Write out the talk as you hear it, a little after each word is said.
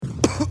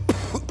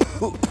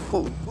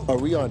Are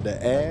we on the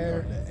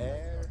air?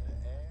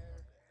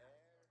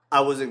 I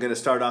wasn't gonna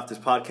start off this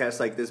podcast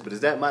like this, but is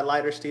that my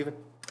lighter, Steven?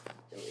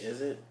 Is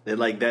it?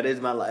 That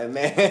is my lighter,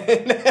 man.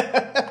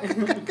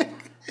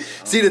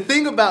 See, the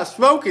thing about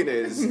smoking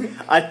is,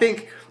 I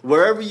think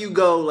wherever you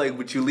go, like,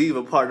 would you leave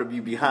a part of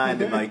you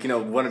behind, and like,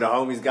 one of the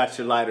homies got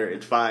your lighter,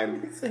 it's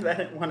fine. I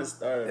didn't want to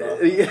start it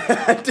off.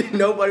 Yeah,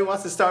 nobody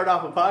wants to start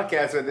off a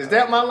podcast with, is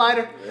that my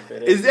lighter? If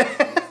it is, that?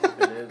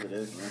 it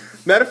is, man.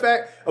 Matter of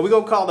fact, are we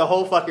gonna call the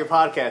whole fucking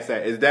podcast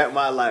that? Is that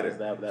my lighter?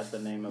 That's the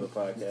name of the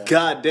podcast.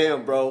 God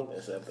damn, bro.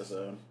 This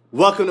episode.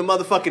 Welcome to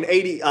motherfucking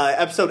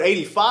episode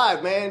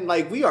 85, man.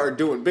 Like, we are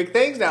doing big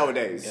things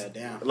nowadays. God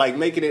damn. Like,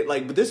 making it,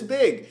 like, this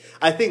big.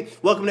 I think,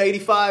 welcome to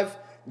 85.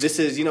 This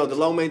is, the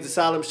Low Main's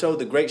Asylum show,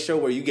 the great show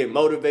where you get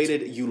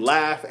motivated, you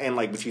laugh, and,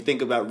 like, but you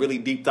think about really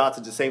deep thoughts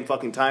at the same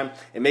fucking time.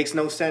 It makes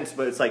no sense,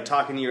 but it's like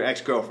talking to your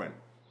ex-girlfriend.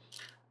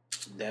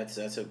 That's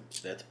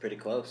pretty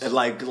close. And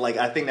like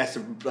I think that's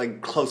the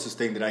closest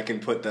thing that I can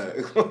put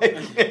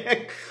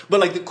the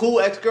but like the cool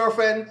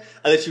ex-girlfriend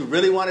that you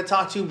really want to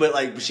talk to,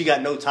 but she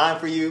got no time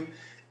for you,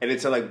 and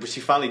it's but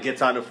she finally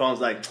gets on the phone,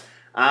 like,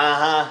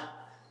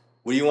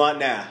 what do you want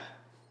now?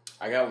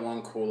 I got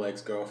one cool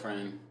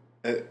ex-girlfriend.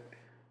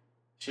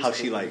 How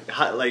she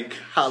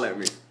holla at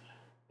me.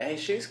 Hey,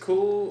 she's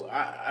cool.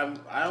 I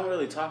don't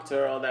really talk to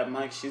her all that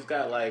much. She's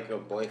got like a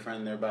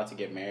boyfriend. They're about to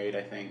get married,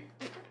 I think.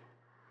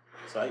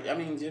 So, I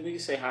mean, we can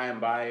say hi and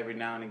bye every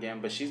now and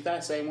again, but she's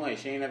that same way.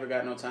 She ain't never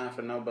got no time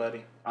for nobody.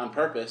 On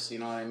purpose, you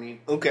know what I mean?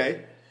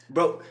 Okay.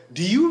 Bro,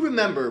 do you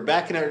remember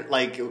back in our,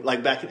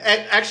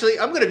 actually,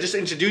 I'm going to just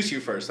introduce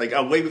you first,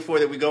 way before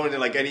that we go into,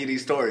 any of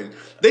these stories.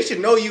 They should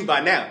know you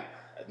by now.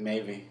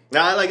 Maybe.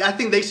 Now, I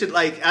think they should,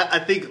 I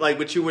think,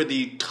 but you were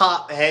the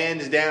top,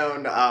 hands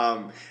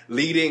down,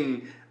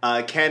 leading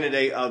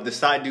candidate of the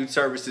Side Dude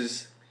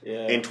Services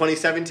in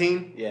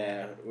 2017.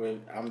 Yeah, we're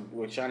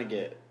trying to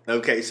get...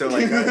 Okay, so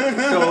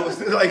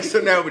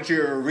so now, but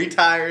you're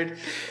retired,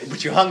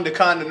 but you hung the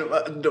condom,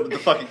 the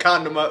fucking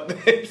condom up.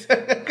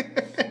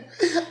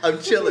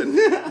 I'm chilling,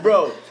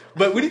 bro.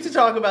 But we need to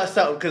talk about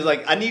something because,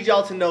 I need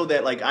y'all to know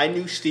that, I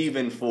knew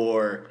Steven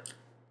for,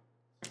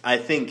 I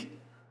think,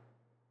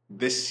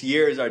 this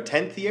year is our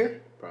 10th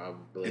year.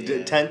 Probably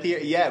 10th year,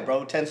 yeah,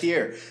 bro, 10th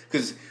year.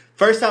 Because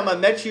first time I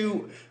met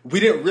you, we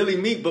didn't really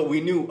meet, but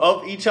we knew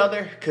of each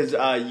other because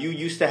you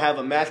used to have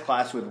a math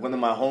class with one of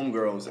my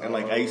homegirls, and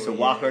I used to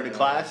walk her to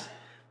class,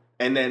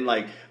 and then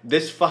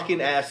this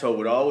fucking asshole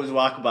would always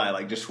walk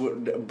by just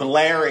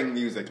blaring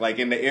music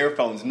in the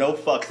earphones, no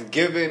fucks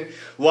given,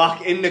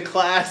 walk into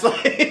class yeah,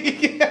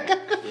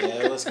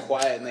 it was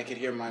quiet and they could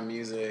hear my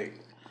music.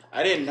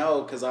 I didn't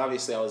know because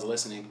obviously I was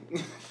listening,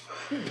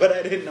 but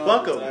I didn't know.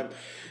 Fuck at the time.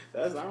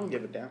 I don't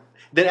give it down.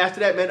 Then after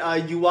that,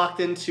 man, you walked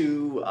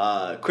into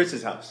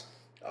Chris's house.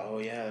 Oh,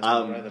 yeah, that's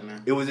my brother,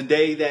 man. It was a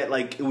day that,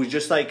 it was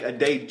just a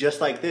day just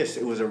like this.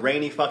 It was a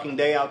rainy fucking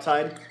day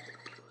outside.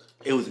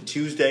 It was a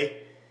Tuesday.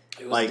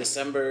 It was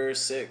December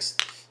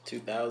 6th,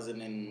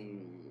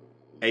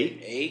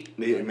 2008?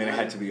 Man, it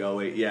had to be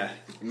 08, yeah.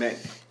 Man,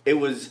 it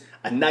was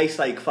a nice,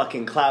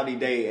 fucking cloudy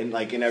day and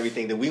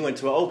everything. That we went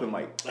to an open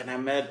mic. And I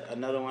met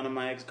another one of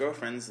my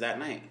ex-girlfriends that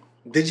night.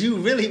 Did you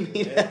really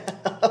meet her?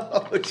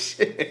 Oh,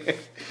 shit.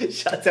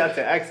 Shouts out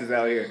to exes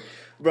out here.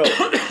 Bro,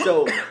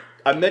 so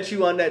I met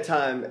you on that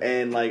time,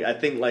 and, I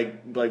think,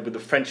 but the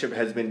friendship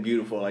has been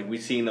beautiful.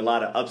 We've seen a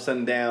lot of ups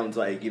and downs,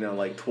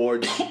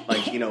 towards,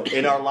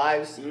 in our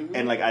lives. Mm-hmm.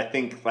 And, I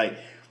think, but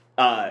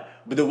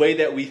the way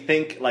that we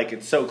think,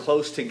 it's so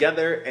close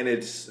together, and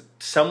it's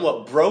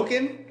somewhat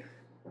broken,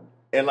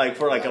 and,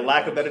 for, a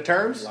lack of better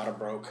terms. A lot of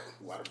broke.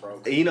 A lot of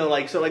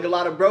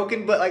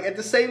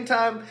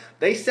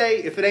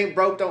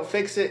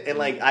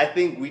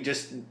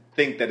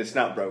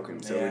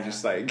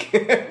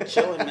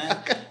chilling,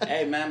 man.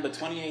 Hey, man, but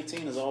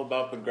 2018 is all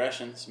about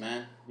progressions,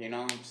 man.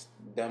 I'm just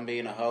done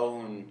being a hoe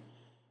and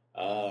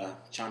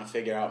trying to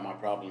figure out my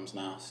problems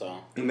now, so.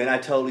 Man, I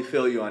totally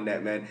feel you on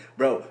that, man.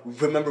 Bro,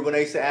 remember when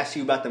I used to ask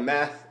you about the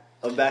math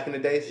of back in the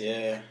days?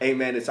 Yeah. Hey,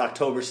 man, it's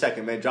October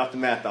 2nd, man. Drop the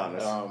math on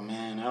us. Oh,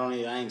 man,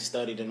 I ain't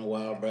studied in a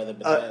while, brother,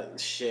 but that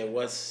shit,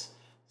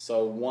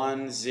 so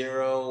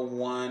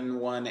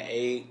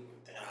 10118,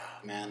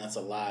 man, that's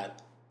a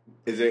lot.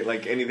 Is it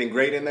anything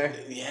great in there?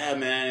 Yeah,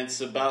 man,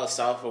 it's about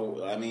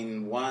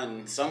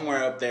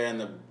somewhere up there in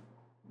the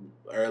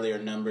earlier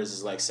numbers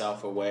is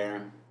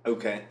self-aware.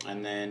 Okay.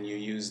 And then you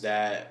use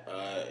that,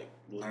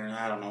 learn,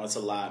 I don't know, it's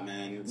a lot,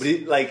 man. But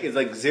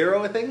is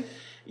zero a thing?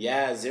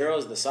 Yeah, zero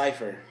is the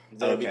cipher.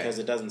 Okay. Because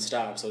it doesn't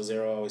stop, so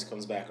zero always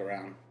comes back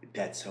around.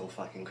 That's so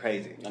fucking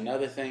crazy.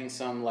 Another thing,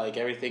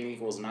 everything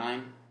equals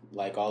 9.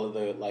 All of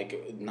the,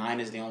 9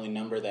 is the only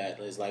number that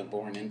is,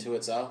 born into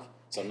itself.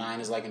 So 9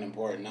 is an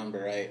important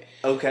number, right?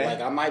 Okay.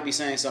 I might be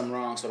saying something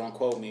wrong, so don't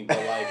quote me.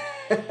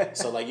 But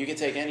so you could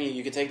take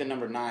the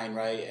number 9,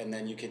 right? And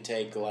then you could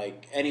take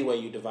any way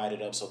you divide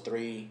it up. So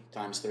 3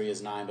 times 3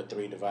 is 9, but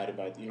 3 divided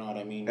by, you know what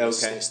I mean?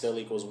 Okay. It still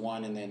equals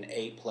 1, and then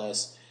 8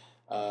 plus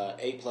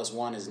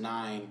 1 is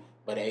 9,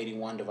 but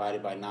 81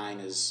 divided by 9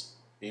 is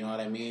You know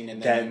what I mean?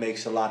 And then that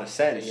makes a lot of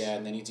sense. Yeah,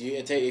 and then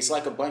it's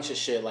like a bunch of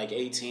shit. Like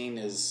 18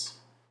 is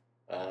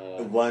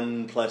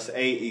 1 plus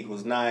 8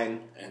 equals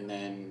 9. And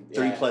then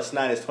 3 plus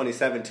 9 is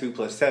 27. 2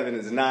 plus 7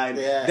 is 9.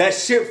 Yeah. That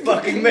shit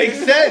fucking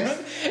makes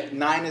sense.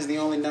 9 is the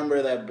only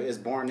number that is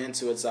born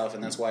into itself,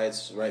 and that's why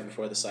it's right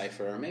before the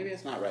cipher. Or maybe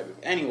it's not right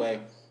before.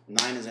 Anyway,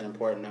 9 is an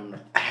important number.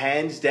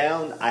 Hands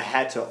down, I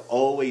had to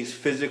always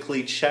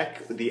physically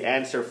check the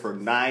answer for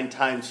 9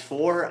 times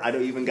 4. I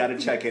don't even got to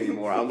check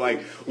anymore. I'm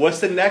like, what's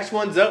the next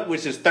one's up,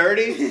 which is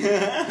 30?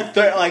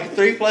 Like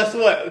 3 plus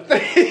what?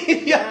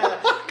 Yeah,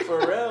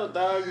 for real,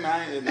 dog.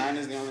 9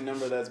 is the only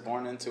number that's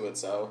born into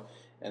itself.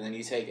 And then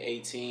you take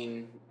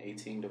 18.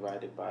 18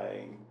 divided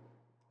by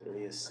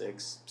 3 is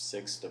 6.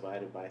 6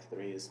 divided by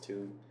 3 is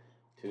 2.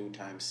 2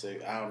 times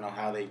 6. I don't know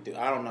how they do.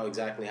 I don't know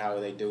exactly how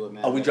they do it,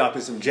 man. Oh, we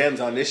dropping some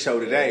gems on this show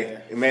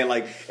today, man.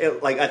 Like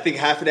I think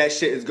half of that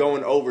shit is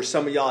going over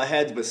some of y'all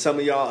heads, but some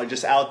of y'all are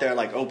just out there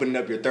like opening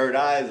up your third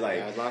eyes.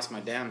 Like I lost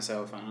my damn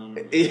self. I don't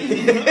know.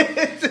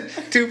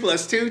 2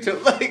 plus 2 to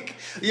like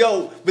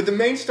yo. But the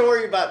main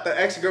story about the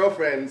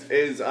ex-girlfriends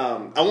is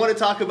I want to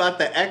talk about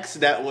the ex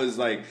that was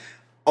like.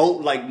 Oh,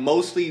 like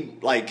mostly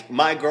like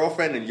my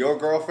girlfriend and your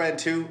girlfriend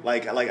too.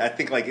 Like I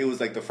think like it was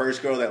like the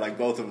first girl that like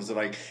both of us are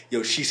like,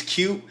 yo, she's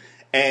cute.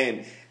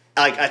 And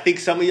like I think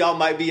some of y'all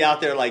might be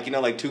out there like, you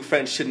know, like 2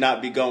 friends should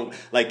not be going.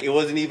 Like it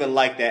wasn't even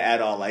like that at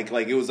all. Like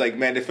it was like,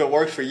 man, if it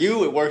works for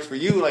you, it works for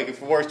you. Like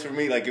if it works for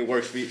me, like it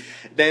works for you.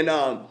 Then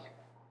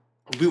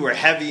we were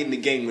heavy in the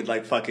game with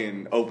like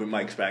fucking open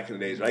mics back in the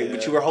days, right? Yeah.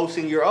 But you were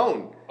hosting your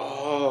own.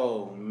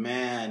 Oh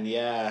man,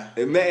 yeah.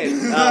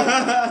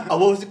 Man, what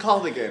was it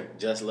called again?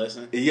 Just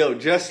Listen. Yo,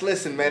 Just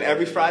Listen, man.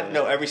 Every Friday?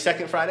 No, every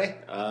second Friday?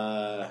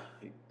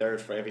 Every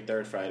third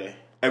Friday.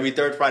 Every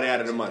third Friday out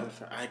of the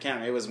month. I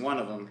can't. It was one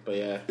of them, but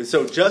yeah.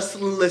 So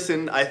Just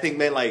Listen, I think,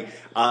 man, like,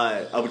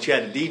 but you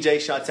had the DJ.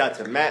 Shouts out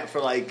to Matt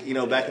for like, you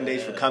know, back in the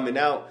days for coming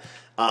out.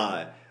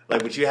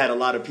 Like, but you had a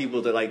lot of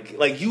people that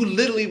like you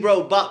literally,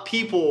 bro, brought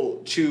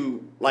people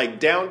to like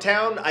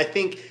downtown. I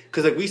think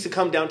because like we used to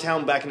come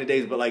downtown back in the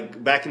days, but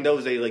like back in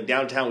those days, like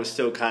downtown was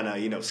still kind of,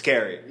 you know,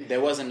 scary.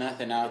 There wasn't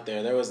nothing out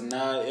there. There was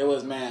no. It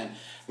was, man.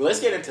 But let's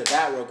get into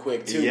that real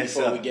quick too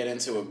before we get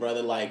into it,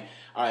 brother. Like,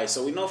 all right,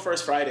 so we know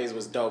First Fridays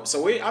was dope.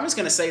 So I'm just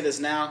gonna say this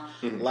now,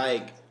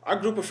 like. Our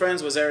group of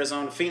friends was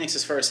Arizona,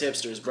 Phoenix's first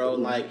hipsters, bro.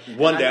 Like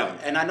one down,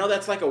 and I know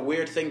that's like a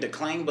weird thing to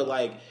claim, but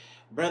like,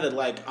 brother,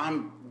 like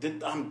I'm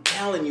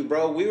telling you,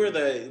 bro. We were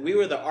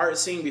the art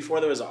scene before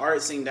there was an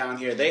art scene down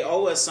here. They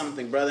owe us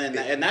something, brother,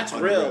 and that's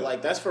real.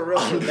 Like that's for real.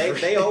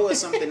 They owe us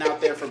something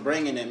out there for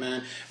bringing it,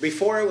 man.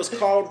 Before it was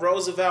called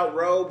Roosevelt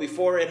Road,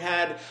 before it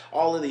had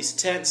all of these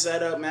tents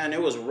set up, man,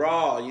 it was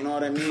raw. You know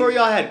what I mean? Before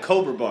y'all had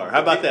Cobra Bar,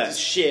 how about that?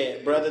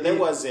 Shit, brother, there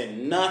wasn't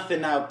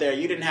nothing out there.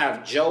 You didn't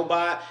have Joe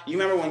Bot. You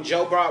remember when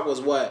Joe Bot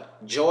was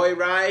what?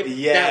 Joyride?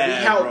 Yeah, that we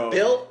helped bro.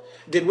 built.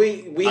 Did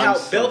we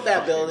helped built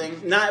that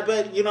building? Not,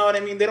 but you know what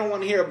I mean. They don't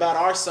want to hear about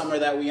our summer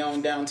that we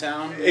own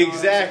downtown. You know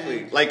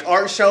exactly. Like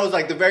art shows,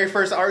 like the very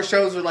first art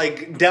shows were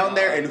like down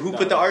there, and who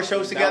put the art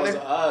shows together?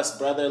 That was us,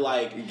 brother.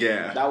 Like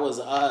that was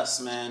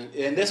us, man.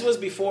 And this was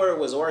before it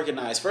was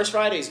organized. First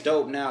Friday's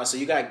dope now, so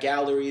you got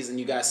galleries and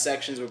you got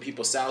sections where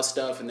people sell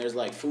stuff, and there's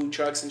like food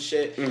trucks and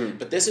shit.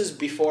 But this is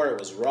before it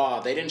was raw.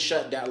 They didn't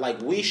shut down.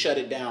 Like we shut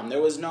it down.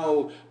 There was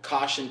no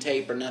caution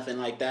tape or nothing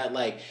like that.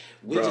 Like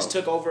we just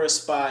took over a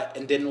spot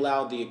and didn't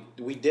allow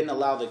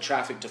the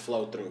traffic to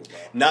flow through,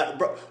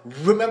 bro.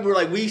 Remember,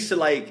 like we used to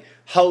like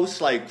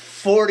host like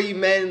 40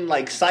 men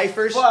like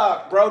ciphers.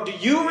 Fuck, bro. Do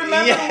you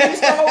remember when we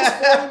used to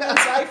host 40 men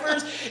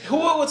ciphers?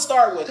 Who it would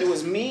start with? It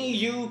was me,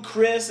 you,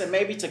 Chris, and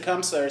maybe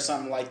Tecumseh or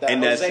something like that.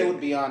 And Jose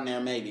would be on there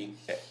maybe.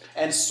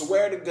 And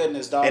swear to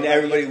goodness, dog. And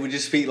everybody would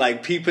just be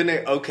like peeping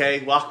it.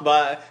 Okay, walk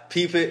by,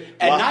 peep it,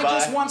 and not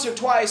just once or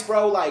twice,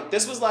 bro. Like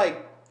this was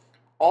like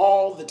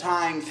all the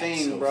time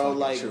thing, bro.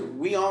 Like true.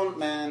 We own,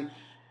 man.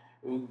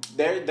 We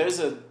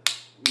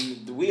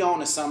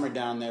own a summer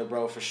down there,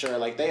 bro, for sure.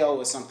 Like they owe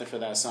us something for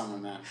that summer,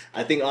 man.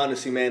 I think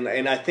honestly, man,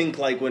 and I think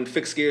like when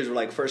fixed gears were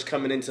like first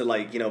coming into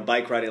like, you know,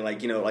 bike riding,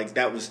 like, you know, like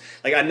that was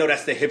like, I know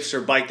that's the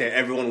hipster bike that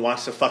everyone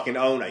wants to fucking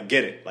own. I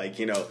get it, like,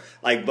 you know,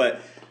 like,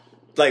 but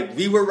like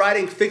we were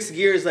riding fixed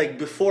gears like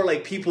before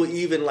like people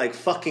even like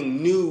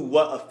fucking knew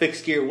what a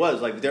fixed gear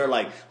was. Like they're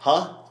like,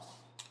 huh?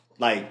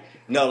 Like.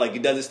 No, like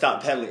it doesn't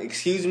stop pedaling.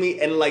 Excuse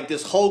me, and like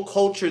this whole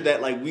culture that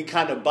like we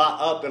kind of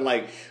bought up, and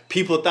like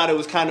people thought it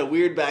was kind of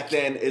weird back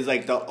then, is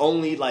like the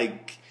only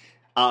like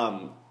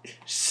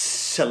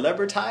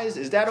celebritized.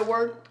 Is that a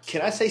word?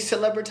 Can I say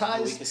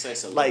celebritized? We can say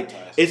celebritized. Like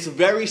it's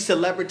very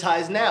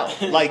celebritized now.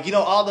 Like you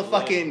know all the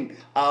fucking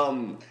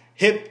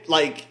hip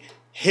like.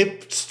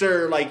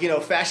 Hipster, like, you know,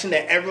 fashion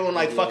that everyone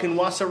like fucking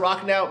wants to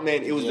rock now,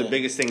 man. It was the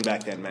biggest thing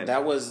back then, man.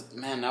 That was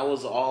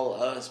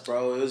all us,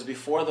 bro. It was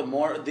before the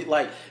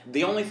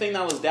only thing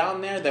that was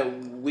down there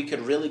that we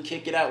could really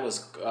kick it at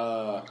was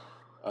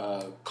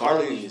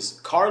Carly's.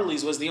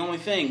 Carly's was the only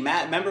thing.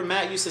 Matt, remember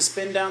Matt used to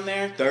spin down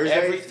there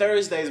every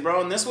Thursdays, bro.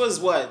 And this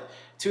was what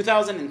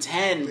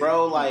 2010,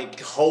 bro. Like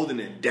holding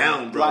it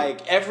down, bro.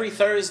 Like every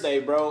Thursday,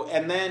 bro.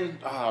 And then,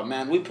 oh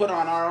man, we put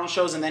on our own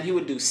shows, and then he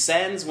would do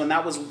Sens when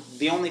that was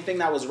the only thing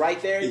that was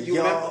right there. You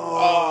remember?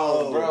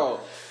 Oh, bro.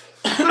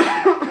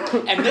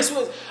 And this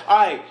was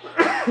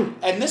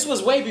and this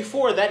was way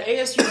before that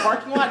ASU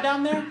parking lot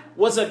down there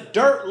was a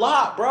dirt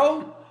lot,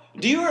 bro.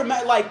 Do you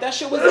remember? Like that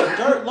shit was a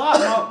dirt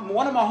lot.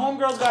 One of my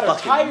homegirls got her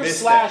tire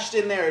slashed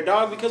in there,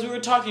 dog, because we were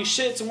talking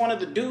shit to one of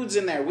the dudes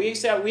in there. We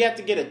had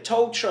to get a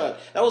tow truck.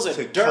 That was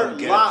a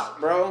dirt lot,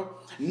 bro.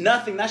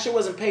 Nothing. That shit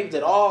wasn't paved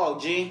at all,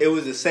 G. It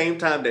was the same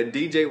time that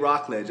DJ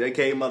Rockledge,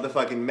 aka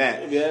motherfucking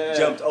Matt,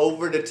 jumped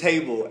over the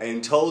table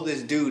and told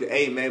this dude,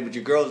 "Hey man, but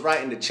your girl's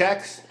writing the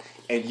checks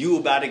and you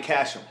about to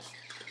cash them."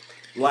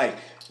 Like,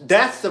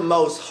 that's the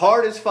most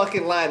hardest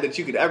fucking line that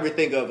you could ever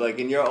think of, like,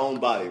 in your own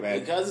body, man.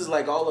 Because it's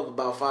like all of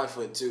about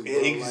 5'2". Bro.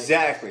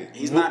 Exactly. Like,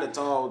 he's not a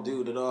tall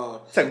dude at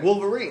all. It's like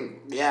Wolverine.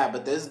 Yeah,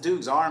 but this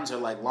dude's arms are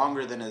like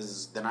longer than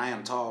I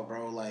am tall,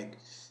 bro. Like,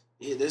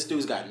 this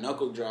dude's got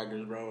knuckle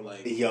draggers, bro.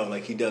 Like, yo,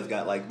 like he does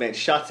got like, man.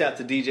 Shouts out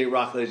to DJ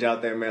Rockledge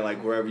out there, man.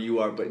 Like wherever you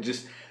are, but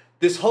just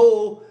this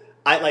whole.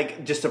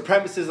 Just the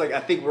premises, like,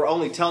 I think we're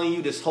only telling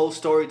you this whole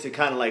story to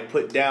kind of, like,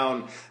 put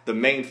down the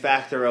main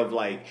factor of,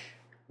 like,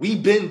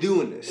 we've been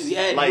doing this.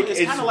 Yeah, like, it's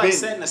kind of like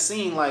setting a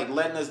scene, like,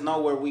 letting us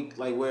know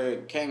where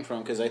it came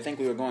from, because I think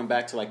we were going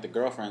back to, like, the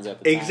girlfriends at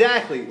the time.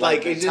 Exactly.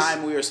 Like the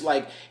time we were,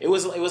 like, it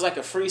was like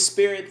a free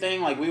spirit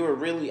thing, like, we were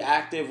really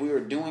active, we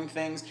were doing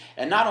things,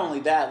 and not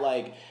only that,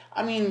 like,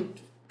 I mean,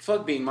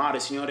 fuck being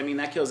modest, you know what I mean?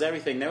 That kills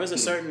everything. There was a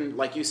certain,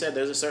 like you said,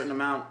 there's a certain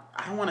amount,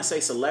 I don't want to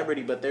say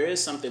celebrity, but there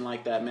is something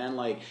like that, man.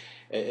 Like,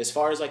 as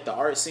far as, like, the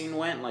art scene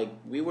went, like,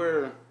 we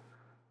were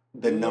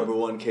number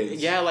one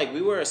kids. Yeah, like,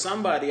 we were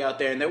somebody out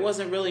there, and there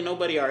wasn't really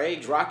nobody our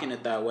age rocking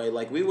it that way.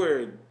 Like, we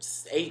were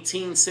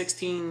 18,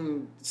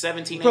 16,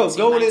 17, bro, 18,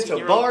 going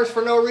into bars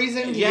for no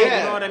reason? Yeah,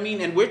 you know what I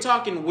mean? And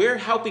we're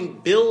helping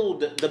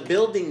build the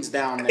buildings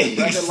down there,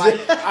 brother. Like,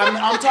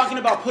 I'm talking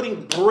about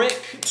putting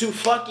brick to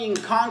fucking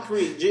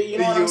concrete. You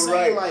know what I'm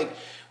saying? Right.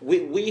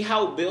 Like, we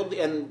helped build,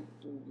 and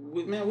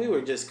we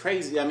were just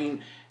crazy. I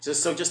mean,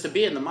 just to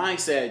be in the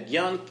mindset,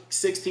 young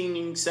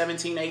 16,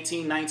 17,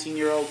 18,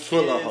 19-year-old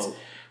kids,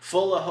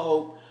 full of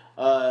hope.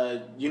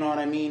 You know what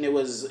I mean? It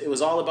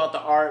was all about the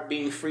art,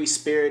 being free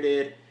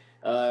spirited.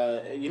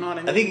 You know what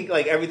I mean? I think,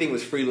 like, everything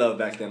was free love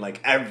back then.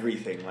 Like,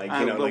 everything. Like,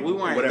 you know, but like, we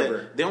weren't,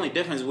 whatever. The only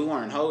difference is we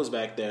weren't hoes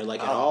back there,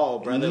 like, at all,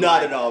 brother.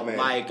 Not at all, man.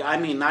 Like, I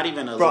mean, not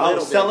even a bro, little I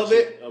was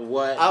celibate.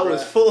 What? I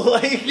was full,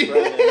 like...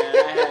 brother, man,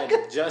 I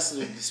had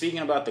just, speaking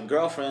about the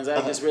girlfriends, I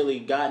had just really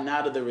gotten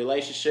out of the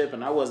relationship,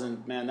 and I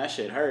wasn't, man, that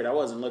shit hurt. I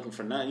wasn't looking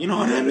for nothing. You know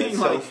what I mean? That's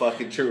like, so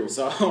fucking true.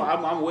 So,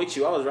 I'm with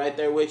you. I was right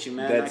there with you,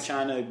 man. Not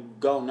trying to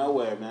go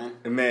nowhere, man.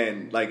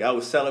 Man, like, I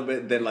was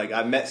celibate, then, like,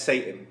 I met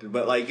Satan.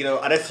 But, like, you know,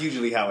 that's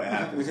usually how it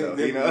happens, though.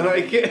 You know,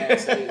 like...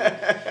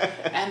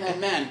 And then,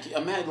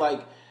 man,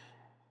 like,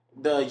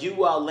 the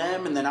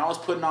ULM, and then I was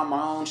putting on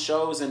my own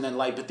shows, and then,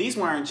 like, but these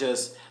weren't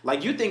just,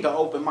 like, you think of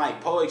open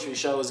mic poetry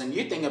shows, and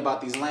you think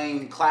about these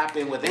lame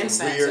clapping with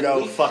incense.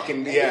 Weirdo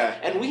fucking, yeah.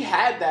 And we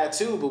had that,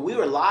 too, but we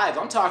were live.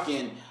 I'm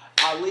talking...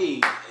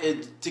 Ali,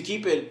 to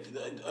keep it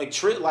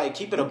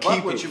keep it a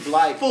buck with you,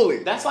 like,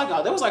 fully. That's like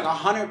there was like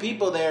 100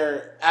 people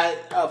there at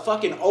a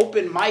fucking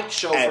open mic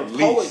show at for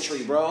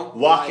poetry, bro.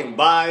 Walking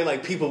by,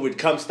 like, people would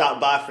come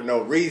stop by for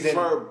no reason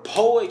for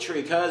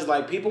poetry, cause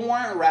like people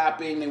weren't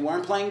rapping, they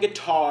weren't playing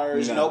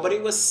guitars, nobody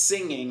was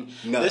singing.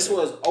 This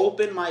was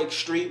open mic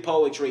street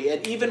poetry,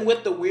 and even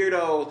with the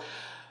weirdo.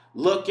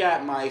 Look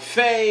at my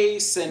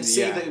face and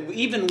see that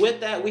even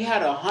with that, we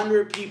had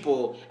 100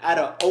 people at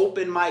an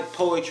open mic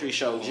poetry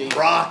show, G.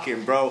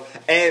 Rocking, bro.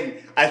 And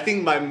I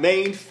think my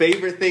main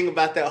favorite thing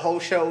about that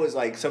whole show is,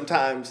 like,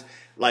 sometimes,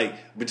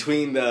 like,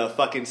 between the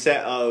fucking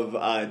set of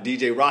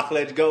DJ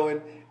Rockledge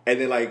going, and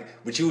then,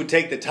 like, but you would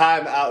take the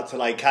time out to,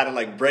 like, kind of,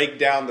 like, break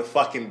down the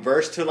fucking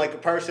verse to, like, a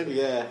person.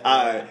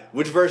 Yeah.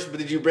 Which verse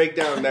did you break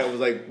down that was,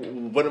 like,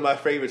 one of my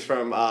favorites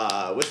from,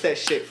 what's that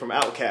shit from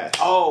Outkast?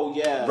 Oh,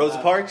 yeah. Rosa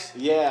Parks?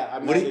 Yeah, I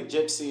met a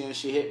gypsy and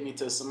she hit me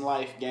to some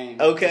life game.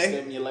 Okay. To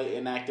stimulate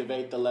and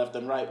activate the left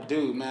and right.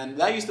 Dude, man,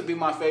 that used to be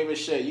my favorite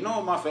shit. You know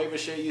what my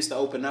favorite shit used to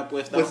open up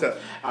with, though? What's up?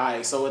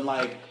 Alright, so in,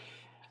 like...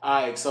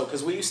 Alright, so,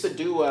 because we used to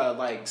do,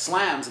 like,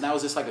 slams, and that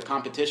was just, like, a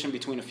competition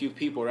between a few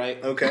people,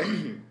 right?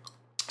 Okay.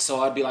 So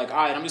I'd be like, all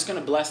right, I'm just going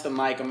to bless the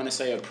mic. I'm going to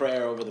say a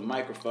prayer over the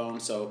microphone.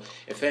 So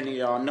if any of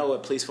y'all know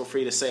it, please feel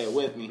free to say it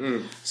with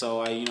me.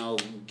 So I,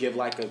 give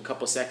like a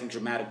couple second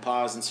dramatic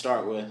pause and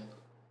start with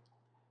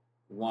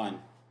 1,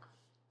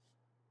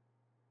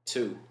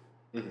 2,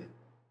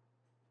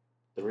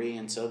 3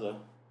 into the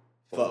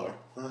 4.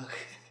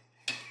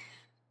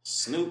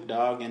 Snoop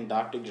Dogg and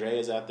Dr. Dre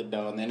is at the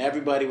door. And then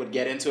everybody would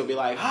get into it, be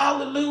like,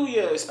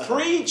 hallelujah,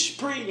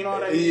 preach, you know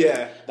what I mean?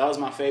 Yeah. That was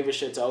my favorite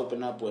shit to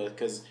open up with,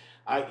 because...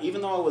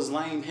 even though it was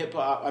lame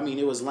hip-hop,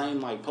 it was lame,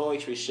 like,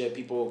 poetry shit,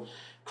 people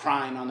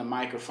crying on the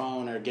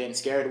microphone or getting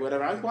scared or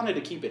whatever, I wanted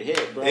to keep it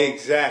hit, bro.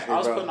 Exactly, I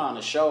was putting on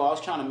a show. I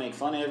was trying to make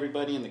fun of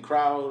everybody in the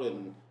crowd,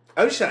 and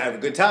I was just trying to have a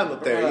good time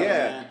up there. Bruh, Yeah.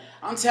 man.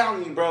 I'm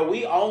telling you, bro,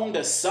 we owned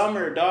a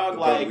summer, dog.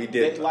 Bro, Like, we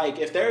did. like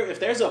if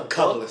there's a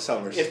Couple book, of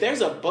summers. if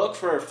there's a book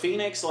for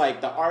Phoenix,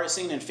 like the art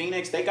scene in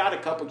Phoenix, they got a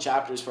couple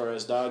chapters for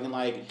us, dog, and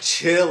like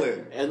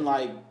Chilling.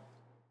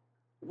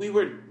 we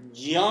were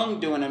young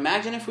doing.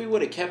 Imagine if we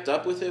would have kept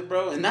up with it,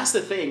 bro. And that's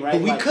the thing, right?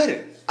 But we Like,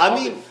 couldn't. I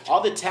mean,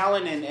 all the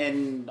talent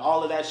and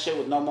all of that shit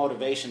with no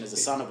motivation is a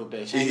son of a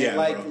bitch. And Yeah,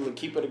 like bro.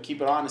 keep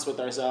it honest with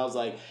ourselves.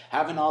 Like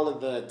having all of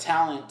the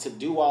talent to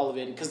do all of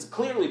it, because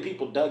clearly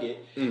people dug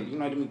it. You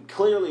know what I mean?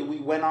 Clearly we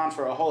went on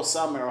for a whole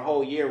summer, a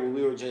whole year where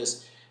we were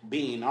just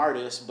being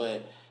artists,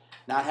 but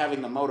not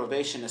having the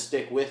motivation to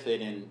stick with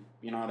it. And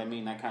you know what I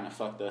mean? That kind of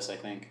fucked us, I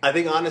think. I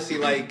think honestly,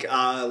 like with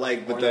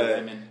Or the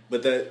women.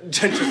 the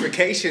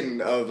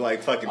gentrification of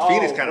like fucking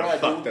Phoenix kind of bruh,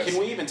 fucked dude, us. Can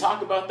we even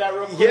talk about that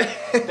real quick?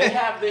 Yeah. They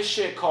have this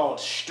shit called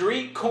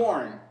street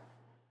corn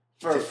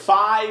for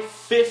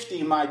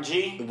 $5.50, my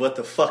G. What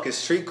the fuck is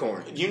street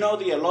corn? You know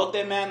the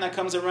elote man that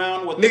comes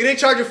around with Nigga, they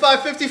charging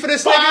 $5.50 for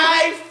this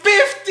nigga?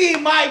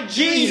 $5.50, my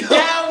G, Yo.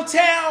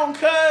 downtown,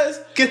 cuz.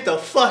 Get the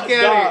fuck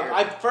out Dog, of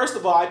here. first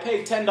of all, I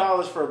paid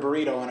 $10 for a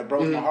burrito and it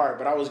broke my heart,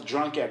 but I was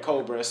drunk at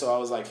Cobra, so I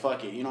was like,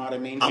 fuck it, you know what I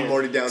mean? I'm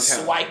already downtown.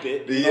 Swipe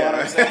it, you know Yeah.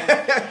 what I'm saying?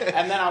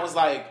 And then I was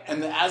like,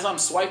 and then as I'm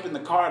swiping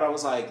the card, I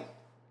was like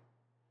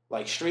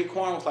street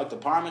corn with like the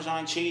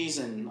Parmesan cheese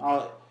and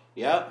all,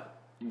 yep.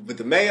 With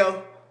the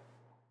mayo?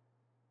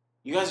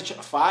 You guys are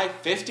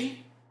 $5.50?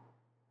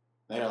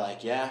 They're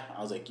like, yeah.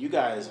 I was like, you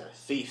guys are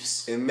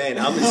thieves. And man,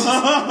 I'm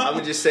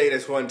gonna just say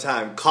this one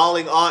time.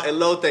 Calling all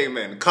elote,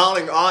 man.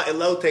 Calling all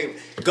elote.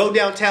 Go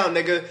downtown,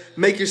 nigga.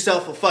 Make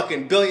yourself a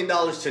fucking $1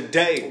 billion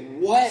today.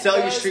 What, Sell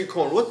your guys? street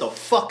corn. What the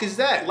fuck is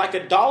that? Like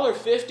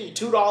 $1.50,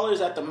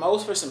 $2 at the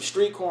most for some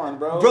street corn,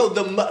 bro. Bro,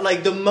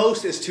 the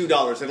most is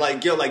 $2. And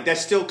like, yo, like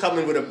that's still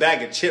coming with a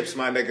bag of chips,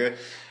 my nigga.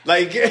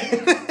 Like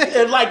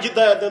And like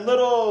the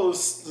little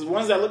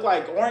ones that look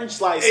like orange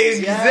slices.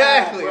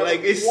 exactly. Yeah, bro. Like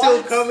it's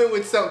What? still coming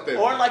with something.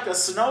 Or like a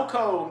snow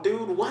cone,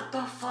 dude. What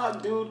the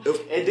fuck, dude?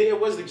 It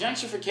was the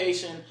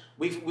gentrification.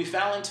 We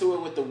fell into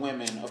it with the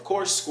women. Of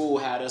course, school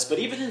had us. But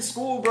even in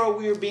school, bro,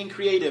 we were being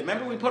creative.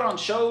 Remember we put on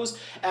shows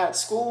at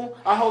school?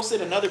 I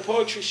hosted another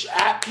poetry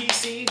at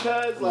PC,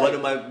 cuz. Like, One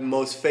of my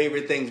most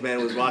favorite things,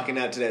 man, was walking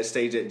out to that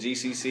stage at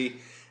GCC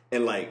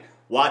and like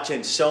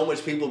watching so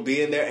much people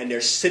be in there and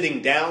they're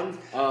sitting down.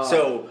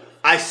 So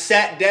I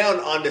sat down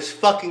on this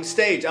fucking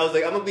stage. I was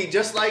like, I'm gonna be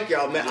just like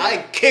y'all, man. Yeah.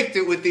 I kicked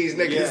it with these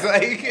niggas. Yeah.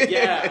 Like,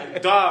 yeah,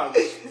 dog.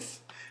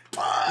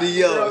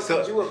 Yo, Bro, so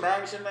could you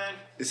imagine, man?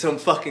 some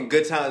fucking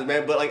good times,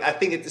 man. But like, I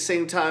think at the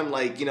same time,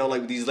 like, you know,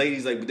 like these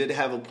ladies like did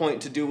have a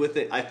point to do with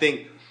it. I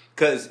think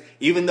because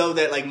even though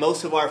that like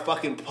most of our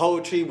fucking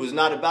poetry was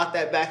not about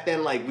that back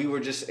then, like we were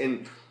just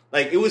in.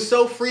 Like, it was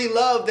so free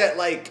love that,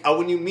 like,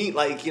 when you meet,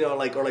 like, you know,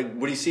 like, or, like,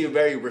 when you see a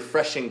very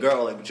refreshing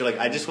girl, like, but you're like,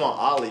 I just want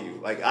all of you.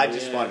 Like, I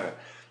just want to.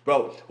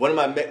 Bro, one of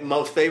my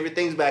most favorite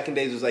things back in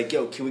days was like,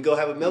 yo, can we go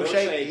have a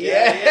milkshake?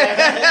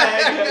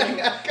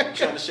 Yeah. I'm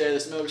trying to share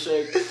this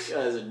milkshake. You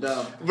guys are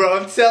dumb. Bro,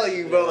 I'm telling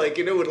you, bro, like,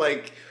 and it would,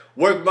 like,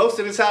 work most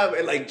of the time.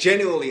 And, like,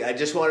 genuinely, I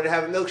just wanted to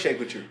have a milkshake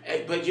with you.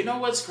 Hey, but you know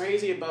what's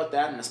crazy about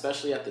that, and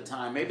especially at the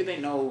time, maybe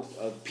they know,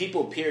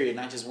 people, period,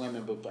 not just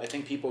women, but I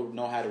think people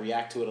know how to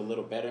react to it a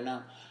little better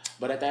now.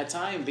 But at that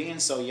time, being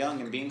so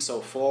young and being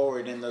so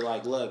forward, and they're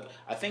like, look,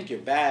 I think you're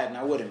bad, and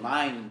I wouldn't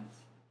mind,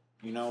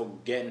 you know,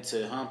 getting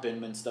to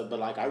humping and stuff, but,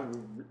 like, I,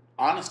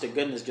 honest to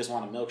goodness, just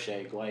want a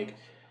milkshake. Like,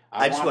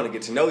 I just want to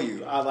get to know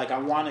you. I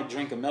want to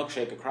drink a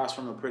milkshake across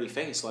from a pretty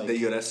face. Like,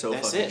 Yo, that's so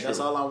that's fucking it. true. That's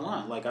all I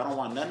want. Like, I don't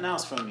want nothing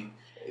else from you.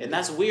 And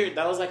that's weird.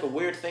 That was, like, a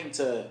weird thing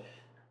to...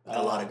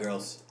 a lot of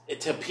girls.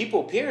 To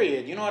people,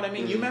 period. You know what I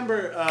mean? You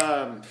remember,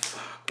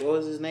 what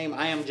was his name?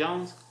 I Am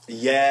Jones?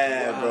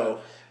 Yeah, bro.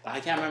 I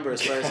can't remember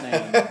his first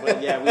name,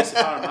 but yeah, we used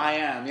to call him I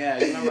Am. Yeah,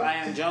 you remember I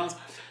Am Jones?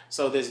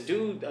 So this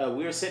dude,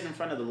 we were sitting in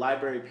front of the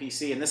library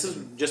PC, and this is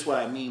just what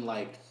I mean.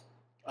 Like,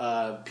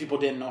 people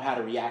didn't know how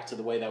to react to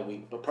the way that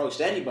we approached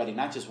anybody,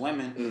 not just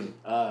women.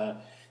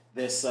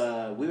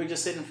 We were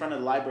just sitting in front of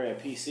the library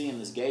at PC, and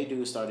this gay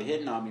dude started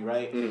hitting on me,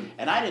 right?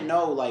 And I didn't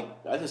know, like,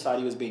 I just thought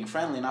he was being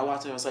friendly, and I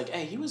walked in, I was like,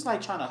 hey, he was,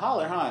 like, trying to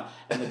holler, huh?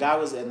 And the guy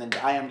was, and then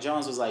I Am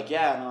Jones was like,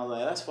 yeah, and I was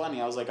like, that's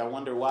funny. I was like, I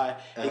wonder why.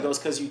 He goes,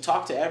 because you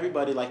talk to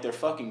everybody like they're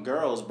fucking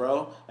girls,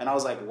 bro. And I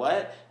was like,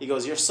 what? He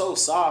goes, you're so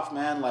soft,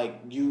 man. Like,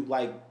 you,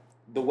 like,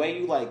 the way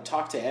you, like,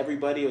 talk to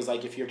everybody, it was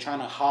like if you're trying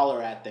to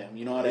holler at them,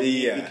 you know what I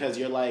mean? Yeah. Because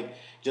you're, like,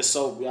 just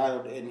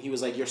so, and he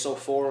was like, you're so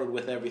forward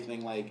with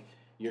everything, like,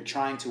 you're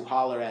trying to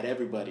holler at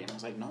everybody. And I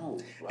was like, no.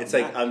 It's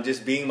like, I'm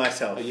just being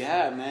myself.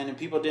 Yeah, man. And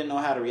people didn't know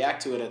how to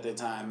react to it at the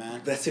time,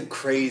 man. That's a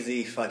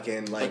crazy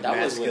fucking, like, that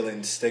was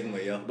masculine stigma,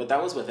 yo. But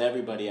that was with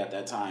everybody at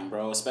that time,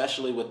 bro.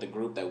 Especially with the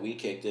group that we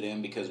kicked it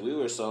in, because we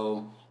were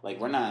so, like,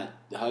 we're not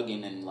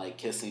hugging and, like,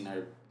 kissing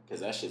her,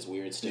 because that shit's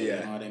weird still, Yeah.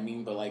 you know what I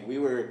mean? But, like, we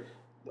were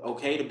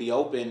okay to be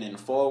open and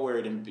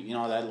forward and, you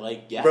know, that,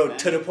 like, yeah, Bro, man.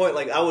 to the point,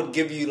 like, I would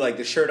give you, like,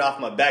 the shirt off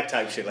my back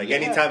type shit. Like, Yeah.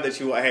 anytime that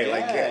you, hey,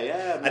 like,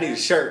 Yeah, I need a man.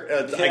 shirt.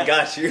 I Yeah.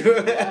 got you.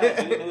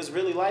 Yeah, dude, it was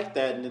really like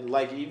that. And,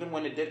 like, even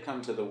when it did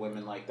come to the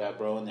women like that,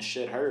 bro, and the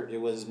shit hurt,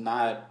 it was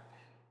not...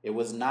 it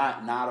was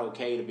not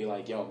okay to be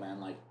like, yo, man,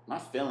 like, my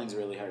feelings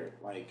really hurt.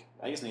 Like,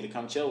 I just need to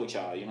come chill with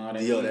y'all. You know what I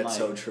mean? Yo, that's like,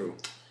 so true.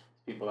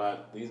 People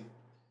out these.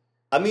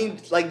 I mean,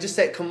 like, just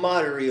that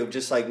camaraderie of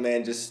just like,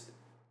 man, just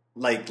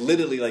like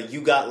literally, like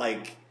you got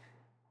like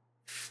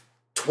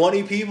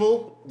 20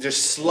 people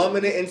just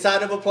slumming it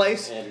inside of a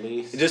place. At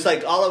least. Just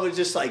like all of it,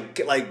 just like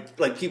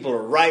people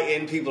are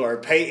writing, people are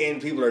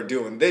painting, people are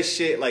doing this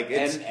shit. Like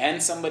it's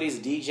and somebody's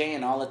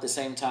DJing all at the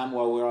same time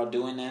while we're all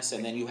doing this,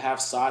 and then you have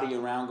Saudi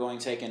around going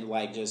taking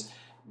like just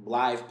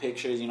live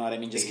pictures. You know what I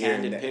mean? Just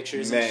candid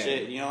pictures and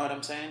shit. You know what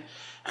I'm saying?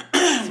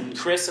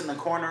 Chris in the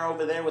corner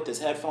over there with his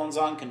headphones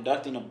on,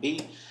 conducting a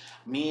beat.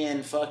 Me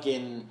and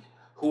fucking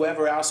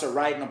whoever else are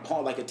writing a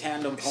poem, like a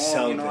tandem poem,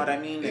 something. You know what I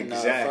mean? And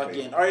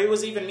exactly. or it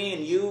was even me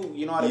and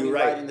you know what I mean,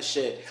 writing the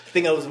shit. I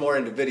think I was more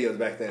into videos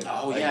back then.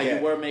 Oh, like, yeah,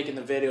 you were making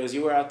the videos.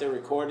 You were out there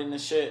recording the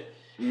shit.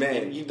 Man.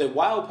 And the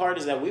wild part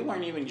is that we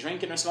weren't even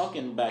drinking or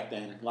smoking back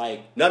then.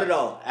 Like, not at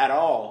all. At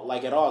all.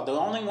 Like, at all. The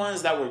only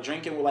ones that were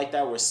drinking were like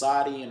that were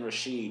Saudi and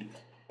Rashid.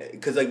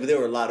 Because, like, they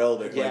were a lot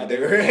older. Yeah, like, they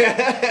were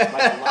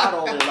like a lot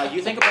older. Like,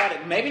 you think about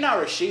it, maybe not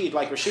Rashid.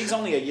 Like, Rashid's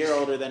only a year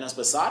older than us,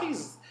 but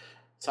Saudi's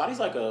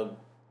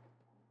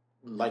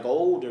like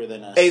older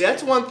than us. Hey,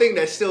 that's one thing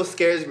that still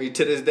scares me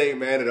to this day,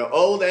 man. An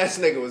old ass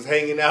nigga was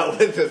hanging out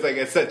with us like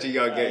at such a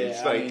young age.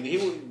 Yeah, like I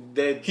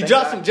mean, he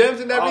dropped some gems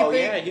and everything. Oh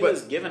yeah, he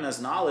was giving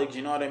us knowledge.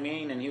 You know what I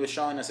mean? And he was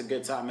showing us a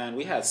good time, man.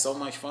 We had so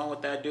much fun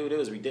with that dude. It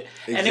was ridiculous,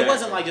 and it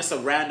wasn't like just a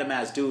random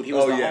ass dude. He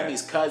was the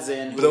homie's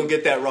cousin. But don't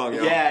get that wrong,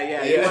 y'all.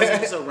 Yeah. He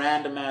wasn't just a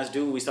random ass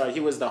dude. He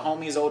was the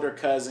homie's older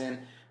cousin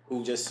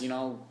who just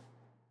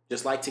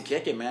just liked to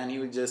kick it, man. He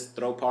would just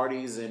throw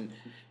parties and.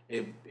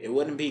 It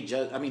wouldn't be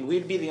just. I mean,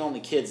 we'd be the only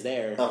kids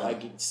there,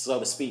 like so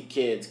to speak,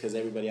 kids, because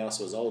everybody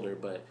else was older.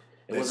 But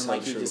it wasn't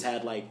like he just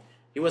had like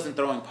he wasn't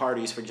throwing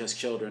parties for just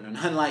children or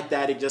nothing like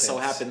that. It just so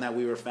happened that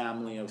we were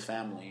family of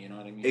family. You know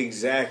what I mean?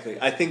 Exactly.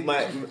 I think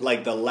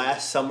the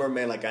last summer,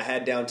 man, like I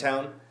had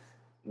downtown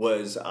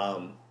was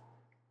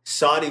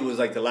Saudi was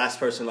like the last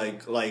person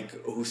like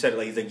who said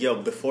like he's like,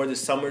 yo, before the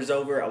summer's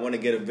over, I want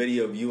to get a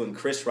video of you and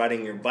Chris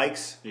riding your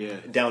bikes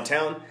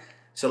downtown.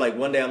 So, like,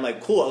 one day I'm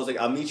like, cool. I was like,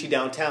 I'll meet you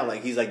downtown.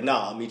 Like, he's like,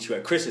 nah, I'll meet you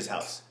at Chris's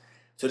house.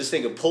 So this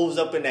nigga pulls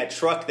up in that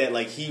truck that,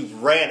 like, he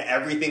ran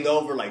everything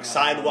over. Like,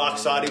 sidewalk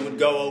Saudi would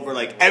go over.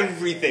 Like,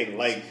 everything.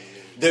 Like,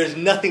 there's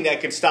nothing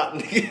that could stop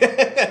me.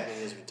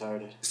 It was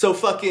retarded.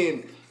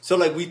 So,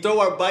 like, we throw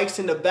our bikes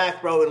in the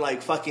back, bro, and,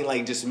 like, fucking,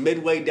 like, just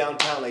midway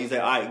downtown. Like, he's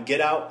like, all right,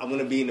 get out. I'm going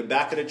to be in the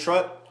back of the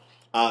truck.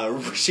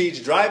 Rashid's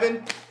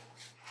driving.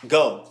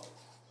 Go.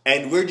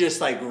 And we're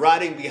just, like,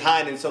 riding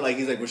behind. And so, like,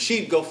 he's like,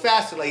 Rashid, go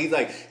faster. Like, he's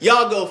like,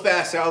 y'all go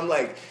faster. I'm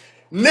like,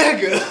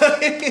 nigga.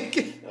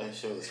 That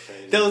shit was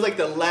crazy. That was, like,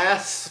 the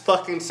last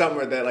fucking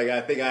summer that, like,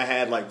 I think I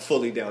had, like,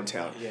 fully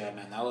downtown. Yeah,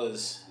 man. That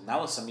was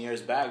some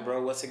years back,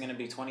 bro. What's it going to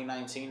be,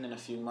 2019 in a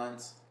few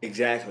months?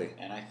 Exactly.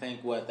 And I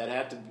think that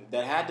had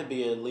to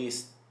be at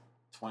least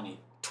 20.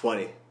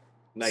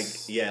 Like,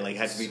 yeah, like,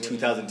 had to be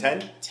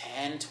 2010?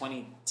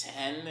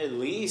 2010, at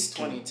least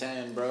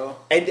 2010, bro.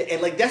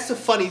 And like, that's the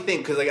funny thing,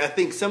 because, like, I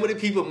think some of the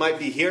people might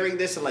be hearing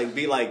this and, like,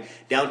 be like,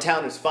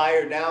 downtown is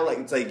fire now. Like,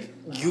 it's like,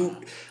 you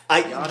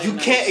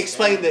can't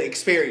explain the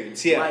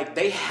experience, yeah. Like,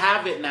 they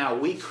have it now.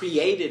 We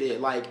created it.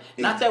 Like,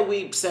 not that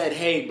we said,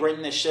 hey,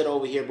 bring this shit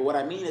over here, but what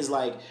I mean is,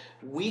 like,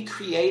 we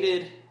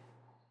created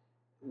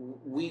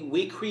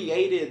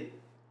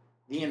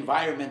the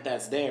environment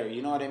that's there,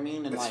 you know what I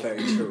mean? And that's like,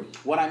 very true.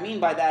 What I mean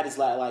by that is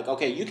like,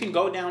 okay, you can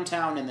go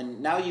downtown, and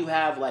then now you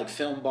have like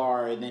Film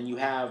Bar, and then you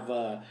have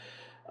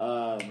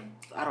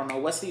I don't know,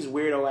 what's these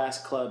weirdo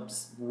ass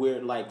clubs,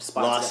 weird like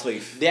spots. Lost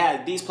Leaf.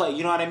 Yeah, these places,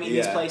 you know what I mean?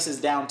 Yeah. These places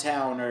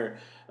downtown, or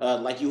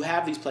like you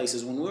have these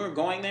places. When we were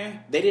going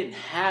there, they didn't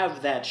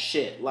have that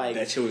shit. Like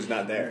that shit was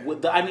not there.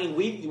 I mean,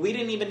 we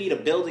didn't even need a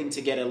building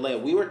to get it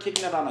lit. We were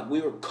kicking it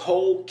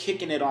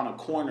kicking it on a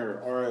corner,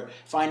 or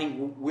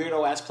finding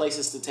weirdo ass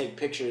places to take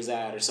pictures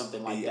at, or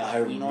something like that. I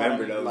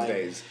remember those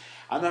days.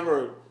 I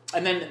remember.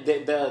 And then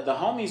the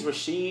homies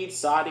Rashid,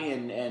 Saudi,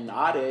 and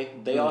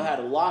Ade, they all had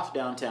a loft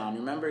downtown.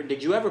 Remember?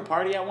 Did you ever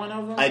party at one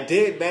of them? I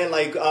did, man.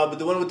 Like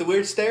the one with the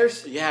weird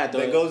stairs. Yeah,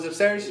 that goes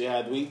upstairs.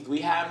 Yeah, we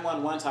had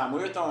one time. We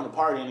were throwing a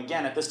party, and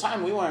again, at this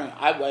time, we weren't.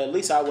 At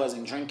least I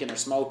wasn't drinking or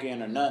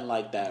smoking or nothing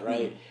like that,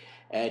 right?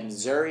 And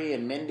Zuri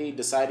and Mindy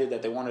decided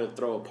that they wanted to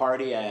throw a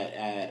party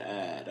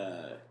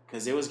at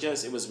because it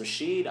was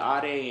Rashid,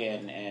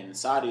 Ade, and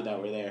Saudi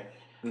that were there.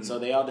 So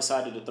they all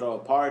decided to throw a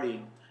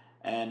party.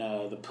 And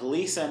the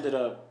police ended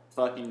up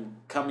fucking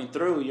coming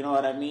through, you know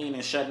what I mean,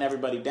 and shutting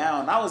everybody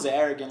down. I was an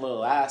arrogant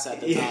little ass at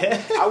the time.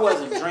 I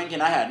wasn't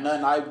drinking. I had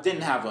nothing. I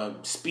didn't have a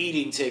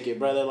speeding ticket,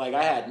 brother. Like,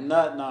 I had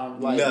nothing.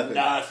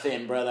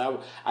 Nothing, brother.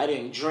 I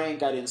didn't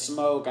drink. I didn't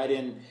smoke.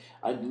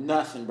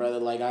 Nothing, brother.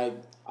 Like,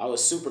 I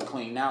was super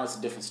clean. Now it's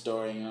a different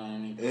story, you know what I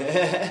mean?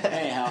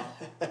 Anyhow,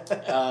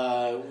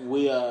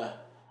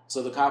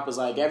 so the cop was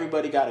like,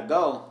 everybody got to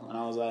go. And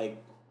I was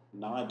like,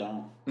 no, I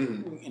don't.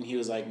 And he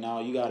was like, no,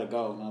 you gotta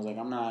go. And I was like,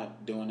 I'm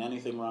not doing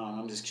anything wrong.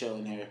 I'm just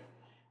chilling here.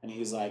 And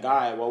he's like, all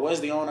right, well,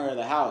 where's the owner of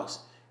the house?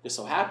 Just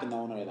so happened the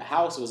owner of the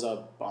house was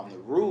up on the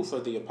roof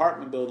of the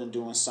apartment building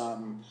doing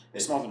something,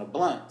 smoking a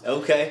blunt.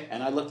 Okay.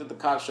 And I looked at the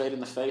cop straight in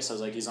the face. I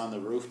was like, he's on the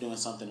roof doing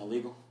something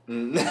illegal.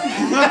 What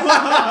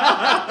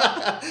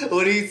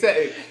did he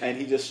say? And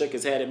he just shook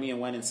his head at me and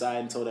went inside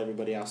and told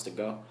everybody else to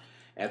go.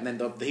 And then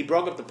he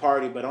broke up the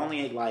party, but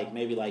only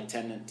maybe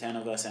 10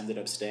 of us ended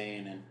up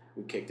staying, and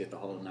we kicked it the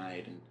whole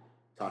night and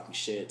talking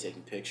shit,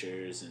 taking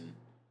pictures, and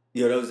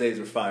Yo, those days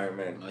were fire,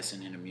 man.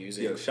 listening to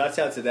music. Yo, shouts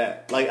out to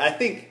that. Like, I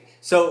think,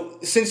 so,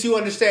 since you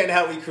understand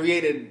how we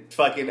created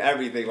fucking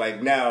everything,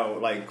 like, now,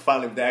 like,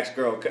 finally the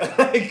ex-girl comes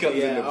into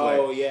play.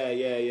 Oh,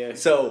 yeah.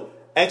 So,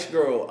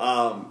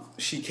 ex-girl,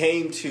 she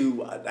came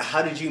to,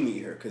 how did you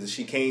meet her?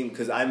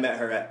 Because I met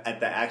her at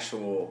the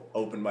actual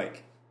open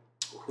mic.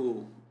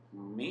 Who?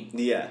 Me?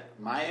 Yeah.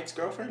 My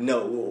ex-girlfriend?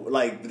 No,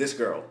 like, this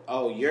girl.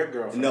 Oh, your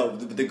girlfriend. No,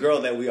 the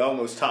girl that we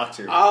almost talked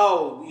to.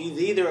 Oh,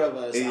 either of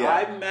us. Yeah.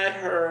 I met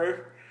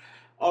her.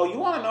 Oh, you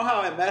want to know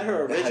how I met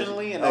her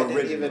originally? And I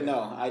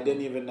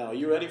didn't even know.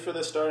 You ready for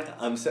this story?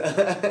 I'm so...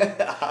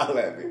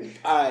 Holla at me.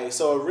 Alright,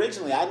 so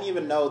originally I didn't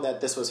even know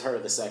that this was her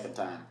the second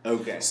time.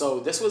 Okay. So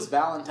this was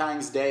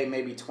Valentine's Day,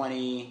 maybe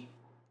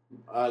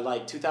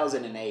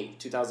 2008,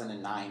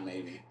 2009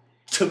 maybe.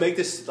 To make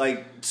this,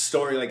 like,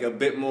 story, like, a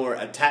bit more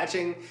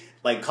attaching,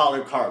 like, call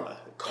her Carla.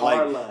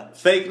 Carla. Like,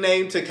 fake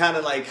name to kind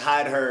of, like,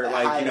 hide her,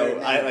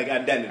 like,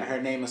 identity. Her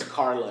name is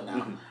Carla now.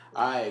 Mm-hmm.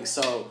 Alright,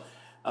 so...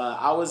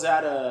 I was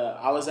at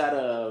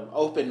a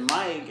open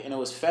mic, and it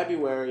was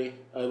February.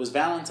 It was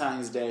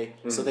Valentine's Day,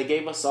 so they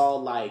gave us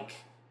all like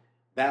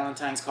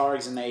Valentine's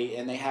cards, and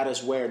they had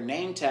us wear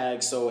name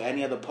tags. So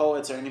any of the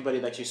poets or anybody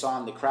that you saw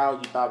in the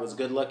crowd you thought was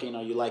good looking,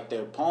 or you liked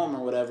their poem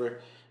or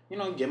whatever,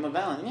 give them a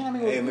Valentine. You know what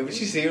I mean? Hey, maybe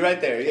she see you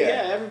right there. Yeah.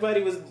 Yeah, everybody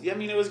was. I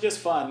mean, it was just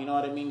fun. You know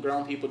what I mean?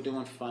 Grown people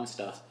doing fun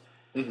stuff.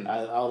 Mm-hmm.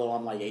 Although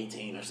I'm like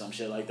 18 or some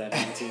shit like that,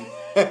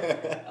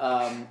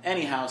 19.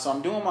 Anyhow, so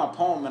I'm doing my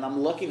poem, and I'm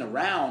looking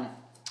around.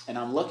 And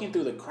I'm looking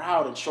through the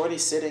crowd, and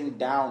Shorty's sitting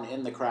down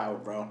in the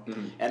crowd, bro.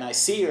 Mm-hmm. And I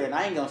see her, and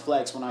I ain't gonna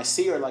flex. When I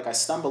see her, like, I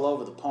stumble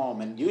over the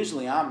poem. And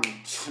usually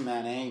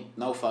ain't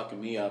no fucking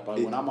me up.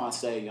 When I'm on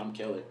stage, I'm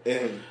killer.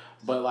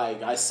 But,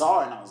 like, I saw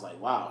her, and I was like,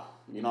 wow.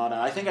 You know what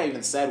I think I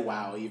even said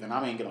wow, even.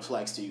 I ain't gonna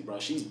flex to you, bro.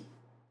 She's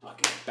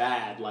fucking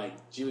bad. Like,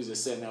 she was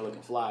just sitting there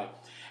looking fly.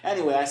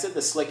 Anyway, I said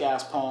the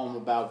slick-ass poem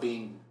about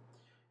being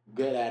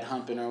good at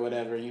humping or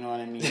whatever, you know what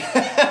I mean?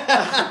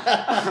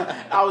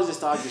 I was just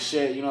talking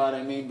shit, you know what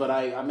I mean? But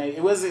I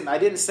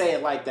didn't say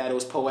it like that. It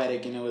was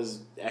poetic and it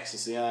was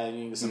ecstasy.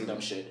 It was some dumb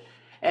shit.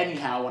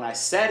 Anyhow, when I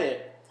said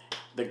it,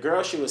 the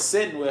girl she was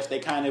sitting with, they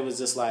kind of was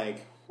just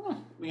like,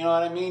 you know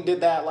what I mean?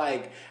 Did that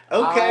like,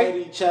 eye at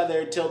each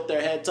other, tilt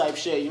their head type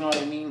shit, you know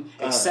what I mean?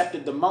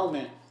 Accepted the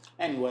moment.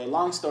 Anyway,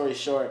 long story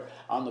short,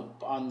 on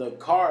the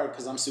card,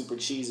 because I'm super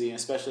cheesy,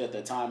 especially at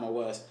the time I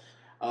was,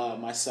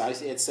 my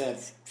size, it said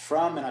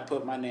from, and I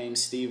put my name,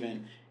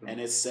 Steven, and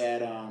it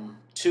said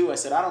to, I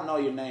said, I don't know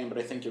your name, but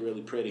I think you're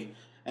really pretty.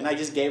 And I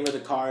just gave her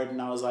the card,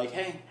 and I was like,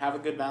 hey, have a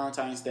good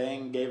Valentine's Day,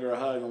 and gave her a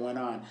hug and went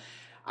on.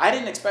 I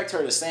didn't expect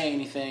her to say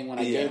anything when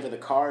I gave her the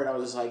card. I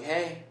was just like,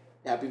 hey,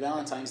 happy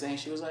Valentine's Day. And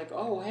she was like,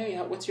 oh, hey,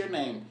 what's your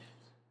name?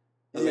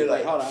 And you're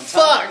like, hold on,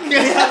 fuck!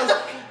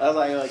 I was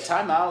like,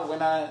 time out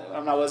when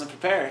I wasn't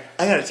prepared.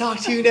 I gotta talk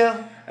to you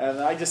now. And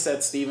I just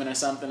said Steven or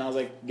something. I was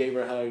like, gave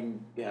her a hug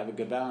and have a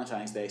good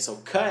Valentine's Day. So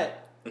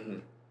cut. Mm-hmm.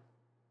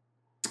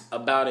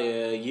 About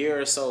a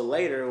year or so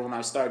later, when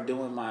I started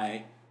doing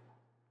my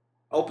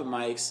open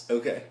mics,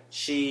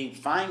 she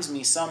finds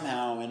me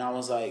somehow, and I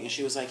was like, and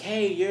she was like,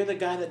 hey, you're the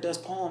guy that does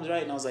poems,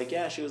 right? And I was like,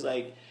 yeah. She was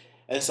like,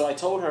 and so I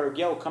told her,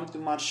 yo, come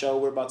through my show.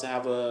 We're about to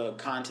have a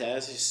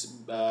contest.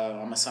 I'm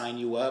going to sign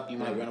you up. You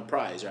might win a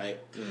prize, right?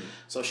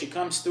 So she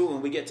comes through,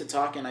 and we get to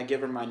talking. I give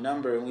her my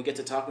number, and we get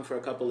to talking for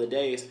a couple of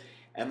days.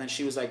 And then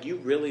she was like, you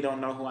really don't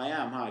know who I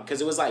am, huh?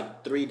 Because it was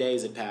like 3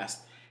 days had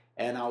passed.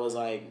 And I was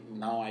like,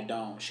 no, I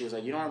don't. She was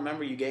like, you don't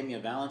remember you gave me a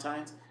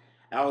Valentine's?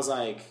 And I was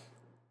like,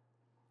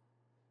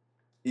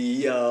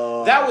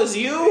 yo. That was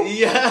you?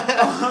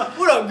 Yeah.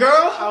 What up,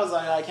 girl? I was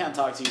like, I can't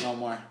talk to you no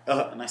more.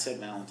 And I said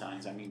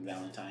Valentine's. I mean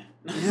Valentine.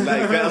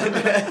 Like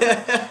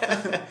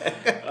Valentine.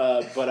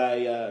 But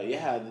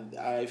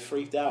I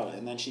freaked out.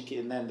 And then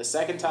the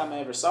second time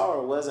I ever saw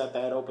her was at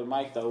that open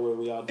mic, though, where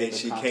we all did and the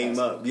she contest. came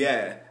up.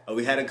 Yeah.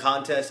 We had a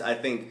contest, I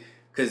think,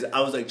 because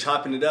I was like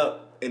chopping it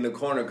up in the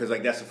corner because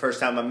like that's the first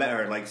time I met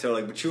her. Like, so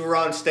like, but you were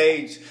on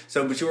stage,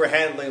 but you were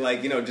handling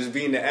like, you know, just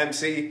being the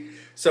MC.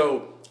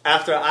 So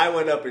after I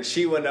went up and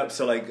she went up,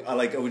 so like I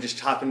was just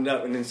chopping it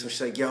up, and then so she's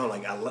like, yo,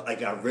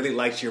 I really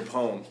liked your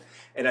poem.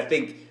 And I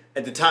think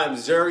at the time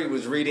Zuri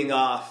was reading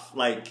off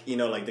like, you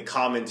know, like the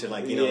comments and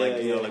like, you know,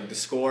 like the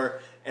score.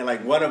 And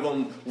like one of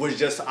them was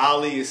just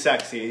Ali is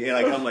sexy. And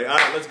like I'm like, all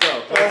right, let's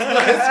go.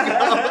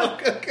 Let's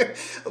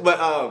go.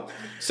 But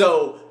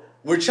so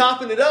we're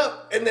chopping it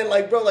up, and then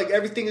like, bro, like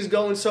everything is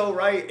going so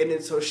right. And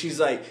then so she's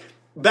like,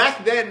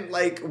 back then,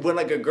 like when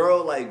like a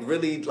girl like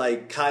really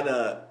like kind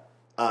of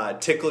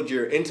tickled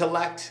your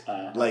intellect,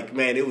 like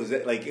man, it was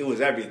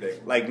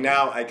everything. Like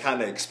now I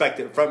kind of expect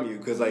it from you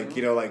because like,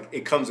 you know, like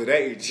it comes with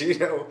age, you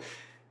know,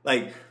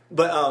 like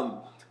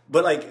But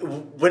like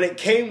when it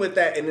came with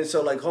that, and then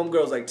so like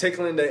homegirl's like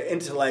tickling the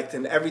intellect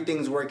and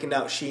everything's working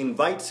out. She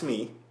invites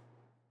me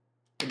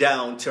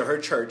down to her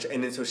church,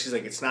 and then so she's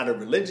like, it's not a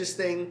religious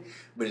thing,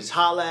 but it's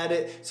holla at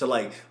it. So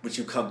like, but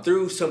you come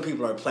through. Some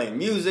people are playing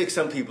music,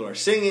 some people are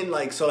singing.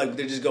 Like so, like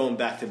they're just going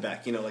back to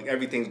back. You know, like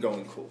everything's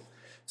going cool.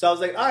 So I was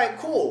like, all right,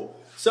 cool.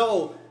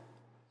 So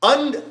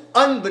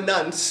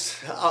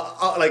unbeknownst,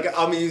 like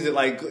I'm gonna use it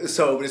like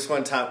so. This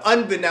one time,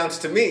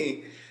 unbeknownst to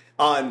me,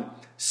 on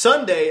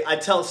Sunday, I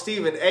tell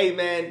Steven, hey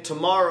man,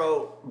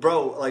 tomorrow,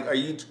 bro, like, are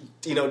you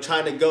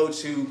trying to go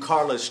to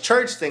Carla's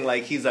church thing?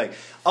 Like, he's like,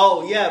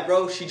 oh yeah,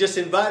 bro, she just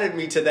invited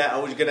me to that. I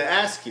was gonna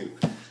ask you.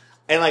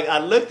 And like, I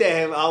looked at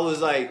him, I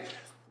was like,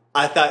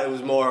 I thought it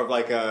was more of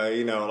like a,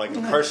 like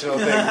a personal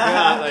thing.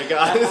 Yeah, like,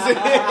 honestly,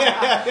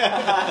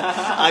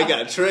 I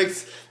got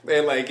tricks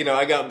and like,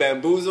 I got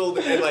bamboozled.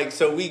 And like,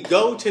 so we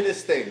go to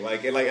this thing,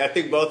 like, and like, I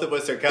think both of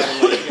us are kind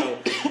of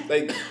like,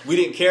 like, we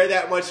didn't care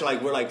that much.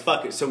 Like, we're like,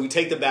 fuck it. So we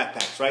take the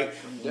backpacks, right?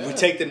 Yeah. We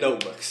take the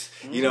notebooks,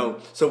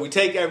 So we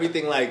take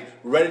everything like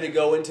ready to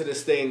go into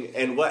this thing.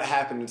 And what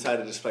happened inside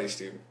of this place,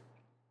 Steven?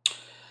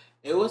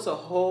 It was a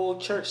whole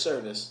church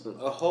service,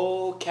 a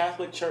whole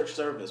Catholic church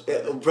service,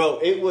 bro.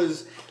 It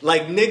was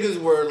like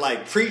niggas were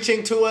like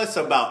preaching to us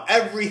about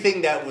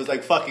everything that was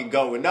like fucking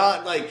going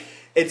on. Like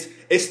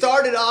it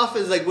started off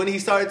as like when he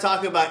started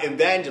talking about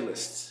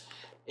evangelists.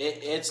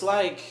 It's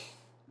like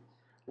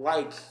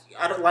I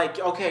don't like.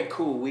 Okay,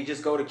 cool. We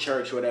just go to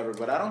church, whatever.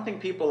 But I don't think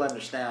people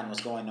understand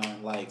what's going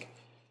on. Like,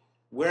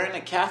 we're in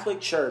a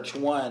Catholic church.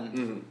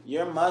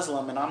 You're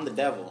Muslim and I'm the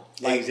devil.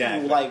 Like,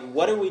 exactly. Like,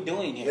 what are we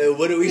doing here?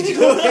 What are we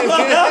doing?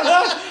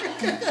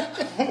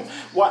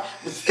 What?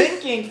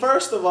 Thinking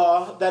first of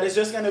all that it's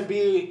just gonna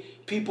be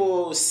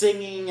people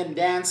singing and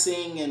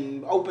dancing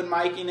and open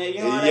micing it.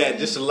 You know what I mean?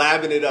 Just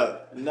labbing it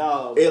up.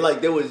 No,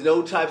 like there was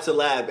no types of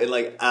lab, and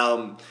like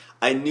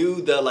I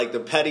knew that like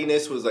the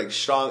pettiness was like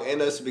strong in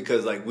us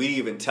because like we didn't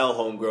even tell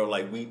homegirl,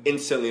 like we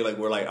instantly like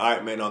we're like, all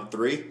right, man, on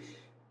 3.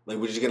 Like,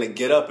 we're just going to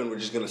get up and we're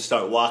just going to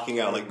start walking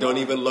out. Like, don't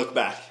even look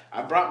back.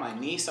 I brought my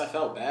niece. I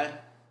felt bad.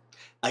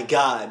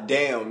 God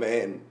damn,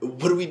 man.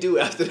 What do we do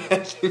after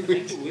that?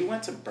 We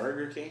went to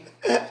Burger King.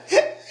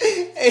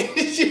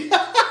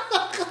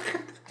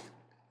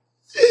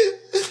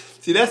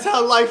 See, that's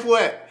how life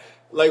went.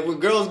 Like, when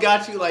girls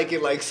got you, like,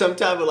 in, like, some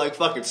type of, like,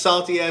 fucking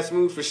salty-ass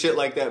mood for shit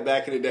like that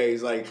back in the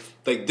days. Like,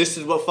 this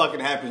is what fucking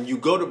happened. You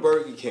go to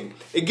Burger King.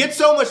 It gets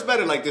so much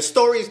better. Like, the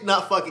story's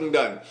not fucking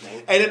done.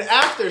 Nope. And then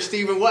after,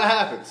 Steven, what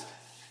happens? I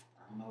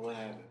don't know what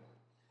happened.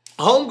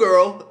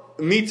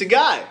 Homegirl meets a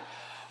guy.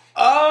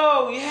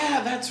 Oh,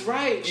 yeah, that's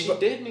right. She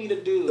did meet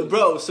a dude.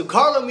 Bro, so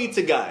Carla meets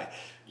a guy.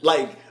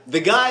 Like,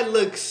 the guy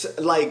looks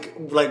like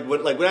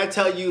when I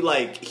tell you,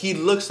 like, he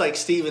looks like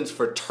Steven's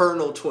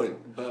fraternal twin.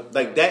 But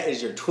like, that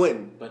is your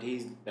twin. But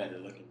he's better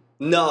looking.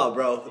 No,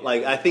 bro. Yeah.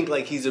 Like, I think,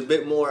 like, he's a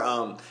bit more,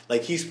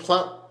 like, he's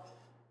plump.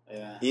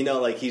 Yeah.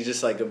 Like, he's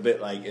just, like, a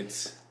bit, like,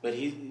 it's... But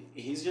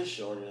he's just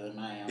shorter than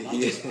I am.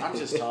 I'm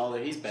just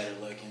taller. He's better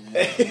looking.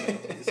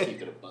 Let's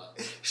keep it a buck.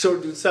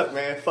 Short dude suck,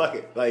 man. Fuck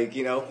it. Like,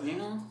 You know,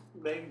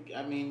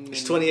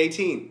 it's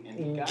 2018.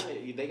 And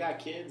they got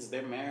kids.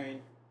 They're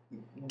married.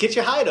 Get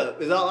your height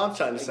up is all I'm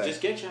trying to say. Just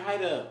get your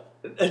height up.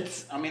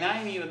 I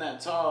ain't even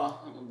that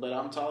tall, but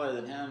I'm taller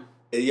than him.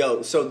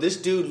 Yo, so this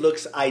dude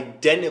looks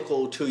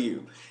identical to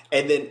you.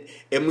 And then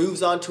it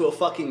moves on to a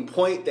fucking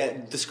point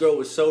that this girl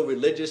was so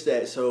religious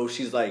that so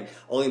she's like,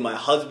 only my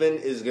husband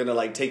is gonna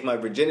like take my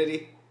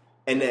virginity.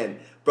 And then,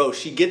 bro,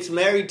 she gets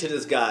married to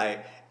this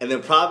guy and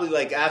then probably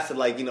like after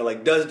like,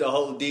 like does the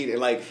whole deed and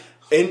like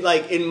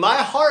in my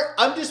heart,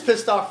 I'm just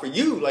pissed off for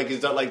you. Like,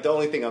 is that like the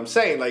only thing I'm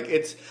saying? Like,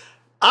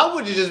 I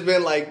would have just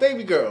been like,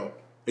 baby girl,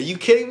 are you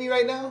kidding me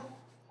right now?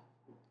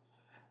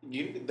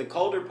 The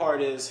colder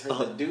part is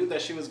the dude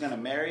that she was going to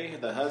marry,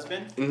 the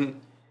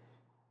husband,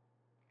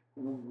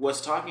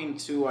 was talking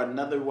to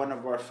another one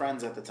of our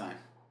friends at the time.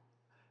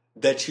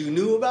 That you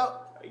knew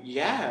about?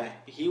 Yeah.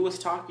 He was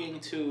talking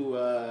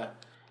to,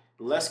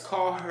 let's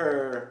call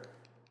her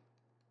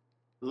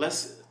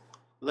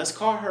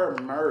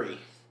Murray.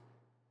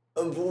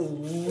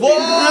 Whoa!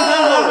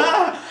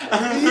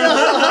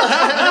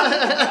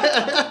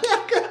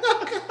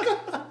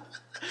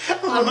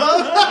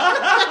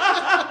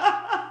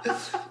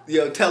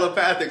 Yo,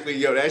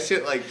 telepathically, that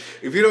shit, like,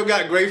 if you don't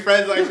got great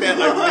friends like that,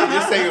 like, they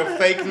just say a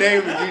fake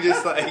name and you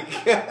just, like,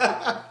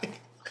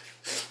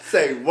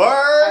 say,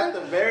 word? At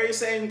the very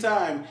same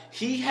time,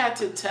 he had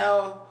to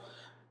tell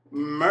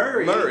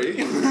Murray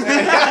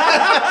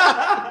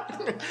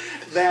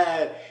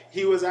that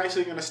he was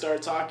actually going to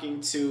start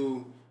talking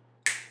to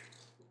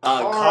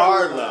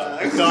Carla.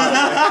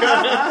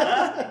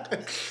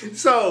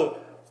 So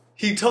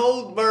he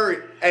told Murray,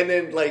 and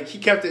then like he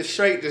kept it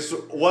straight, just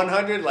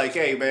 100. Like,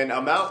 hey man,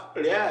 I'm out.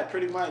 Yeah,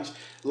 pretty much.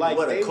 Like,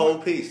 what a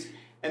cold piece.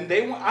 And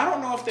I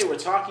don't know if they were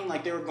talking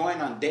like they were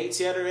going on dates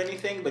yet or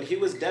anything, but he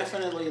was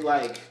definitely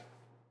like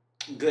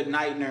good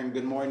nighting her and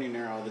good morning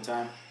her all the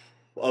time.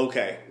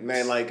 Okay,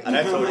 man, like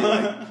that's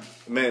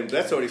already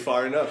that's already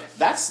far enough.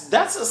 That's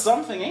a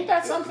something, ain't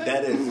that something?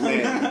 That is,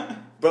 man.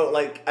 bro.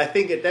 Like I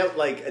think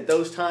at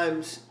those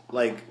times,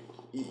 like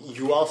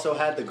you also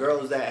had the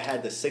girls that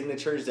had the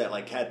signatures that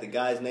like had the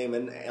guy's name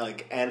and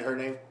her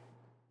name.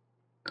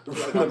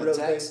 Remember those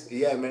days?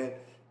 Yeah, man.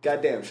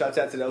 Goddamn, shouts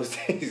out to those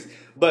days.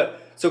 But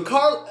so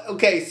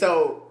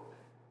so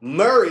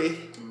Murray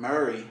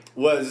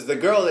was the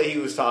girl that he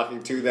was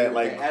talking to that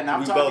like and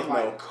I'm we talking both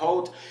like know.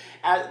 cold.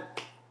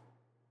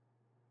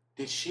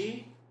 Did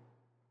she?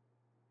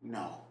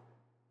 No.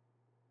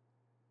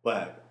 What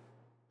happened?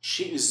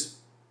 She was.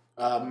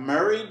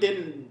 Murray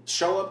didn't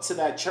show up to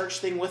that church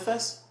thing with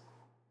us.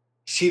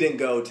 She didn't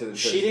go to the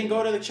church. She didn't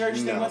go to the church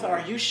thing with us.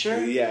 Are you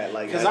sure? Yeah,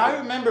 like because I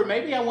remember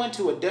maybe I went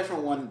to a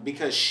different one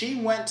because she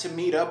went to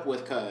meet up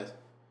with Cuz.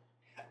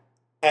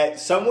 At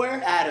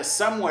somewhere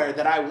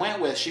that I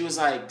went with. She was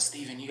like,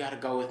 Steven, you gotta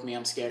go with me.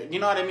 I'm scared. You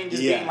know what I mean?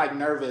 Just being like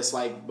nervous,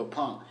 like a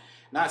punk.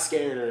 Not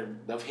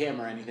scared of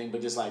him or anything,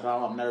 but just like,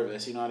 oh, I'm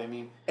nervous. You know what I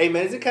mean? Hey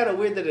man, is it kind of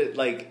weird that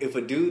if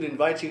a dude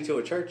invites you to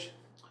a church,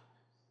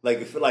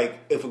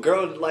 if a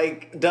girl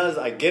does,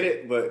 I get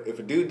it, but if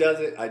a dude does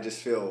it, I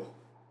just feel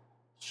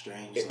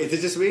strange. Is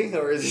it just me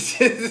or is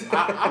it just?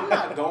 I'm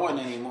not going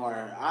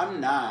anymore. I'm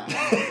not.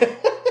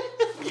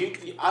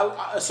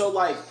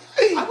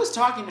 I was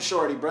talking to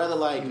Shorty, brother.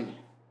 Like,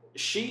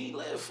 she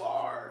lived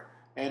far,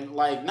 and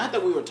like, not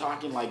that we were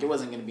talking like it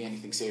wasn't going to be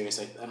anything serious.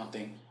 I don't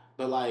think.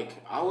 But like,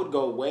 I would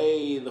go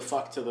way the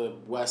fuck to the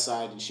west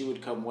side, and she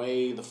would come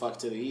way the fuck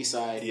to the east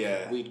side.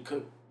 Yeah, we'd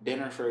cook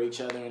dinner for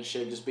each other and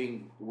shit, just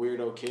being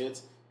weirdo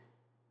kids.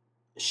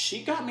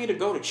 She got me to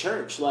go to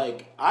church.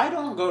 Like, I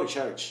don't go to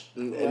church.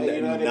 And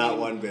you know not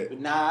one bit.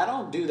 Nah, I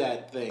don't do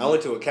that thing. I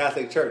went to a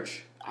Catholic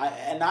church.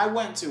 I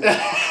went to.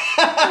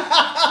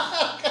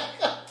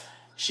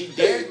 She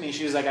dared me.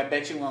 She was like, I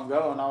bet you won't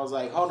go. And I was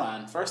like, hold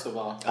on. First of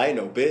all, I ain't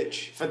no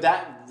bitch. For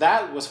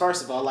that was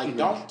first of all, like,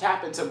 don't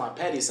tap into my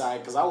petty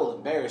side because I will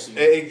embarrass you.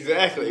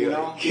 Exactly. You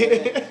know?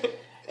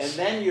 And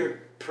then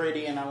you're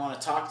pretty and I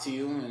want to talk to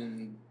you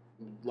and,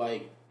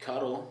 like,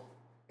 cuddle.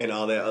 And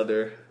all that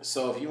other.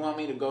 So if you want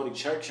me to go to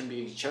church and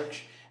be at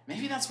church,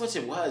 maybe that's what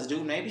it was,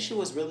 dude. Maybe she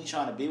was really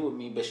trying to be with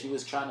me, but she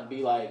was trying to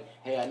be like,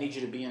 hey, I need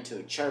you to be into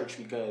the church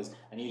because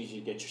I need you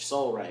to get your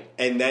soul right.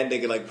 And that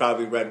nigga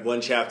probably read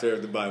one chapter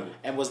of the Bible.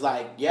 And was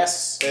like,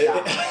 yes,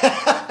 God.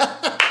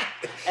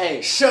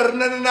 Hey.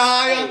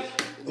 Hey,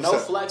 no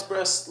flex,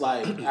 bruh.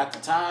 Like, at the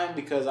time,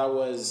 because I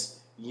was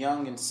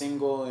young and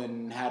single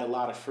and had a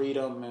lot of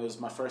freedom. It was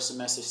my first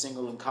semester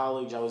single in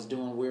college. I was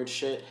doing weird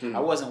shit. I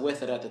wasn't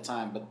with it at the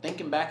time. But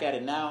thinking back at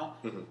it now,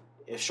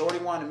 if Shorty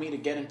wanted me to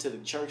get into the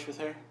church with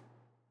her,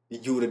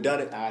 you would have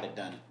done it. I'd have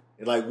done it.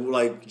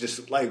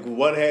 Just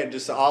one hand,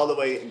 just all the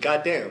way.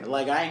 Goddamn.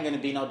 Like, I ain't gonna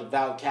be no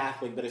devout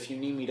Catholic, but if you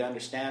need me to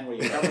understand where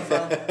you're coming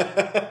from,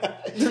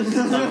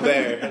 I'm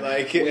there.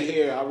 Like, we're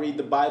here. I'll read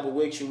the Bible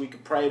with you. We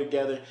could pray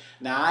together.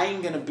 Now, I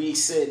ain't gonna be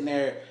sitting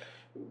there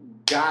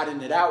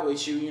godding it out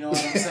with you. You know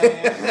what I'm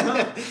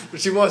saying? But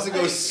she wants to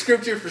go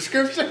scripture for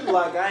scripture.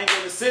 Like, I ain't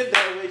gonna sit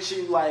there with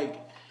you like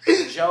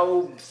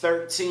Job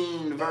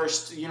 13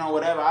 verse,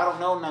 whatever. I don't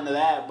know none of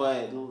that,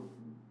 but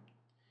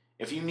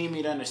if you need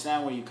me to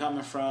understand where you're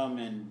coming from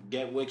and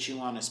get with you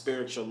on a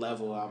spiritual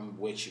level, I'm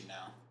with you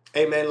now.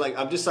 Hey man,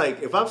 I'm just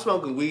if I'm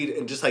smoking weed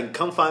and just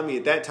come find me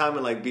at that time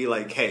and be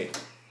like, hey,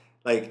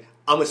 I'm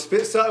gonna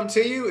spit something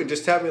to you and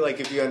just tell me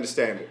if you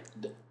understand it.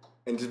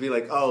 And just be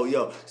like, oh,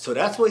 yo, so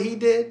that's what he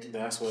did?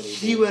 That's what he did.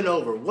 He went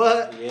over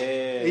what?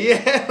 Yeah.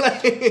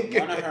 Yeah.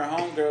 One of her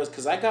homegirls,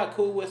 because I got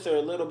cool with her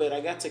a little bit. I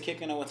got to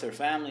kicking it with her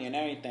family and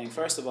everything.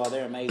 First of all,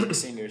 they're amazing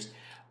singers.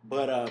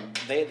 But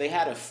they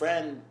had a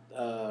friend,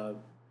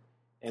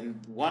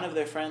 and one of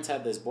their friends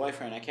had this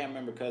boyfriend. I can't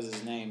remember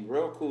his name.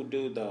 Real cool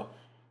dude, though.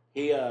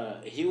 He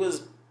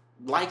was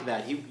like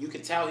that. You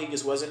could tell he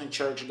just wasn't a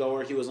church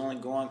goer. He was only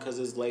going because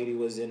his lady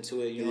was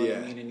into it, you know what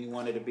I mean? And he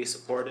wanted to be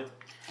supportive.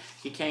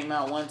 He came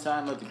out one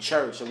time at the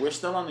church, and we're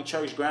still on the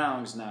church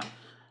grounds now.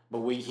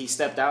 But he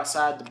stepped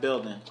outside the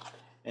building,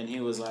 and he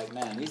was like,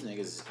 man, these niggas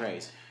is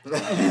crazy.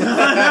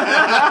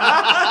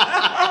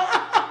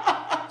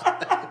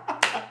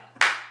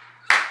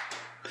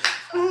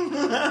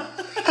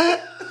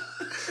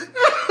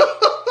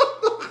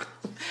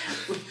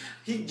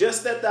 He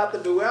just stepped out the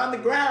door. We're on the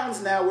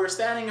grounds now. We're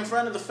standing in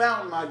front of the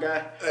fountain, my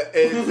guy.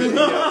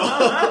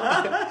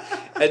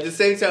 At the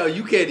same time,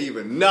 you can't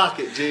even knock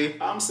it, G.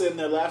 I'm sitting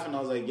there laughing. I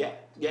was like,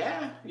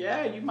 yeah.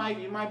 You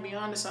might be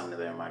onto something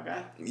there, my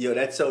guy. Yo,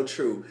 that's so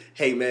true.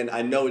 Hey, man,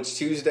 I know it's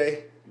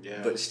Tuesday.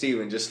 Yeah. But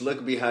Steven, just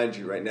look behind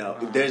you right now.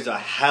 There's a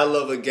hell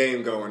of a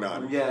game going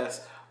on.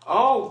 Yes.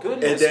 Oh,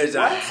 goodness. And there's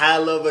a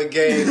hell of a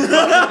game going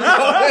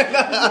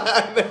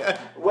on.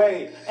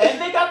 Wait,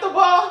 and they got the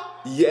ball?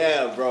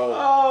 Yeah, bro.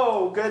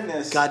 Oh,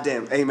 goodness.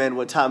 Goddamn. Hey, man,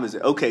 what time is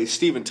it? Okay,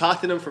 Steven,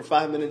 talk to them for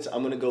 5 minutes.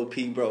 I'm going to go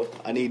pee, bro.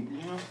 I need...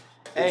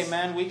 Hey,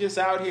 man, we just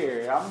out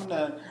here. I'm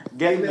going to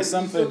get into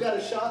something. You still got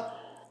a shot?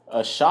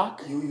 A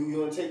shock? You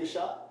want to take a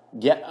shot?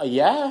 Yeah.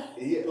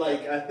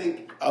 I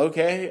think...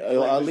 Okay.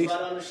 Ali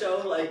on the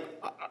show,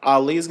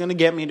 Ali's going to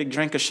get me to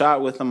drink a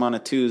shot with him on a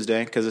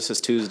Tuesday, because this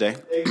is Tuesday.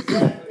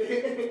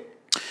 Exactly.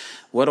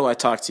 What do I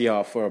talk to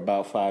y'all for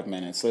about 5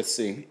 minutes? Let's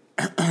see.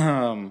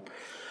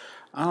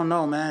 I don't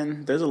know,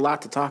 man. There's a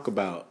lot to talk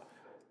about.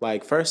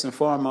 Like, first and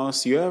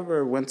foremost, you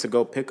ever went to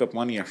go pick up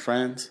one of your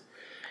friends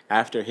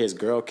after his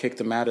girl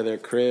kicked him out of their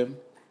crib?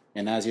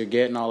 And as you're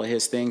getting all of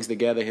his things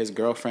together, his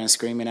girlfriend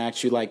screaming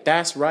at you like,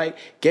 that's right,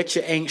 get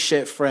your ain't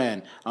shit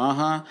friend.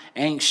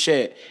 Ain't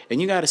shit.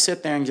 And you got to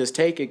sit there and just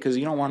take it because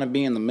you don't want to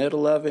be in the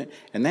middle of it.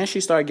 And then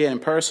she started getting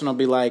personal,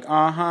 be like,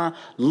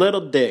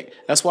 little dick.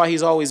 That's why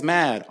he's always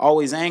mad,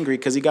 always angry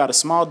because he got a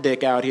small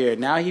dick out here.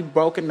 Now he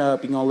broken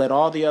up. You're going to let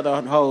all the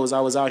other hoes I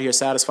was out here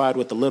satisfied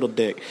with the little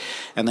dick.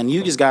 And then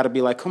you just got to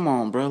be like, come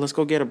on, bro, let's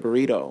go get a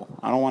burrito.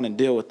 I don't want to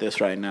deal with this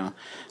right now.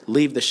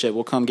 Leave the shit.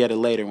 We'll come get it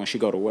later when she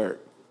go to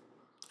work.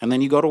 And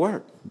then you go to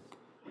work.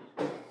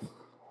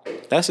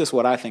 That's just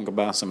what I think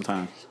about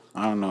sometimes.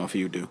 I don't know if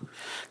you do.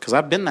 Because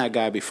I've been that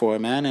guy before,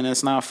 man, and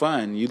it's not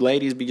fun. You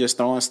ladies be just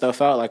throwing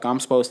stuff out like I'm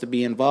supposed to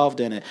be involved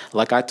in it.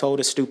 Like I told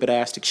his stupid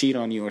ass to cheat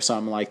on you or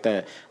something like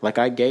that. Like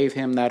I gave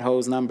him that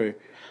hoe's number.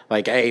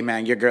 Like, hey,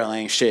 man, your girl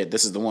ain't shit.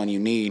 This is the one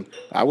you need.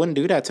 I wouldn't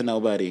do that to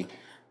nobody.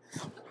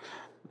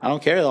 I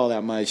don't care all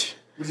that much.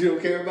 You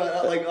don't care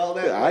about like all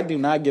that? I do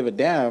not give a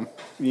damn.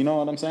 You know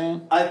what I'm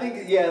saying? I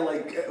think, yeah,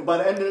 like, by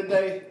the end of the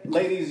day,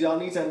 ladies, y'all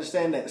need to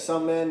understand that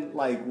some men,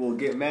 like, will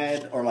get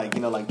mad or, like,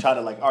 you know, like, try to,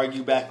 like,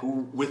 argue back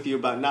with you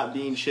about not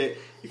being shit.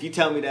 If you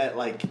tell me that,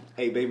 like,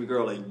 hey, baby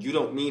girl, like, you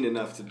don't mean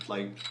enough to,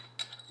 like,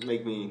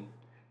 make me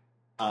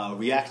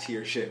react to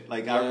your shit.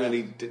 Like, yeah. I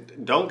really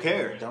don't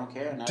care. Don't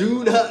care.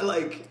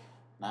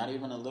 Not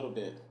even a little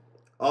bit.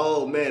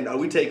 Oh, man, are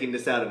we taking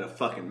this out of the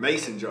fucking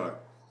mason jar?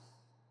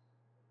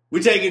 We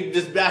taking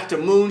this back to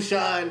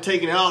moonshine,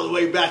 taking it all the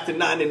way back to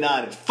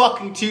 99. It's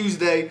fucking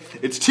Tuesday.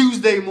 It's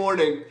Tuesday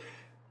morning.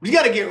 We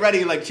gotta get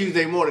ready like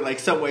Tuesday morning, like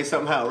some way,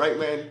 somehow, right,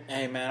 man?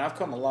 Hey, man, I've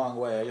come a long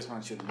way. I just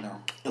want you to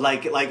know.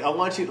 Like, I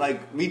want you,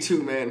 like, me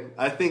too, man.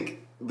 I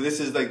think this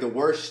is, like, the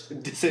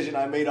worst decision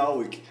I made all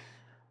week.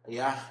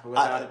 Yeah,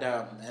 without a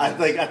doubt, man.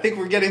 I think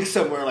we're getting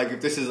somewhere, like,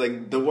 if this is,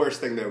 like, the worst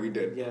thing that we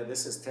did. Yeah,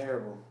 this is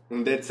terrible.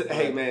 And that's,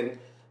 hey, man.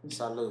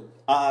 Salute.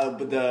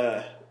 But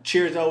the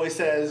Cheers always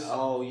says...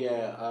 Oh,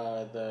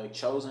 yeah, the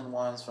chosen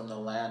ones from the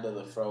land of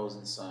the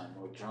frozen sun,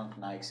 where drunk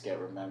nights get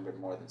remembered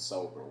more than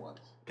sober ones.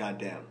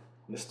 Goddamn.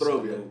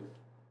 Nostrovia.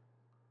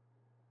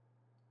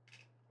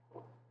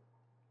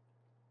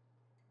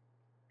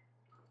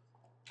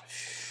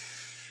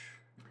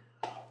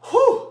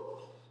 Whew!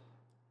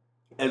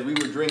 As we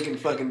were drinking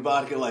fucking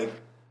vodka, like,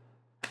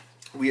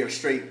 we are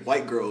straight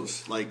white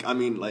girls. Like, I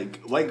mean,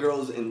 like, white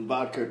girls and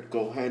vodka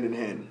go hand in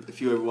hand,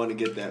 if you ever want to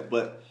get that.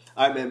 But,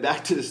 all right, man,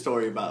 back to the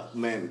story about,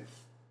 man.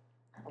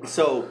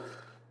 So,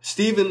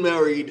 Steven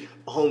married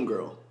a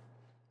homegirl.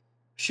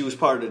 She was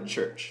part of the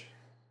church.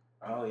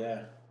 Oh,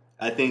 yeah.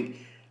 I think,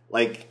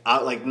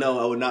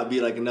 I would not be,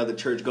 like, another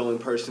church-going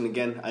person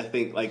again. I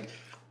think, like,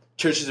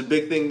 church is a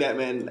big thing that,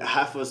 man,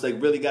 half of us,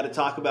 like, really got to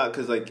talk about.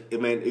 Because, like,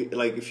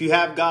 if you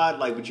have God,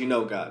 like, but you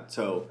know God.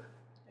 So,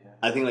 yeah.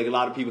 I think, like, a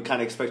lot of people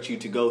kind of expect you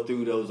to go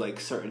through those, like,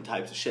 certain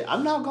types of shit.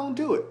 I'm not going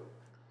to do it.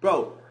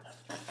 Bro,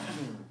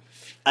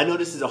 I know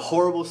this is a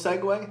horrible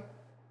segue,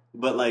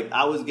 but, like,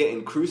 I was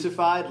getting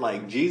crucified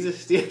like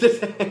Jesus the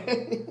other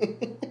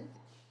day.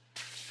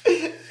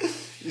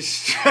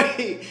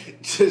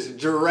 Straight, just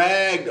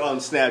dragged on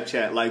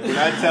Snapchat. Like, when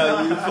I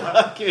tell you,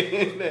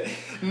 fucking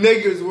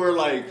niggas were,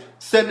 like,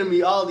 sending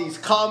me all these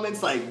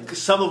comments. Like,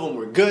 some of them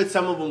were good,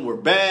 some of them were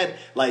bad.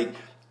 Like,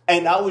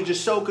 and I was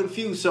just so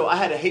confused. So I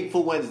had a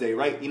hateful Wednesday,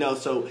 right? You know,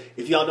 so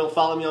if y'all don't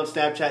follow me on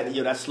Snapchat,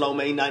 yo, that's Slow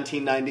May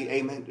 1990.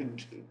 Hey, man,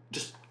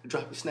 just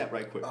drop your snap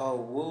right quick. Oh,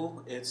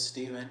 woo, it's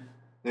Steven.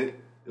 How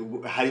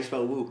do you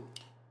spell woo?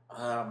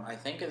 I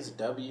think it's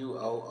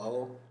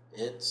WOO.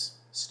 It's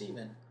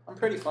Steven. I'm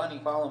pretty funny.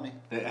 Follow me.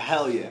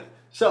 Hell yeah.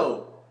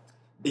 So,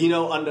 you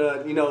know, on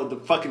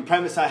the fucking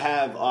premise I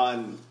have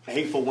on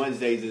Hateful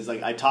Wednesdays is,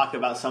 like, I talk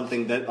about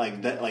something that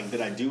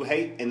I do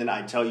hate, and then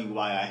I tell you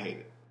why I hate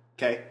it.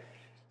 Okay?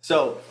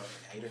 So,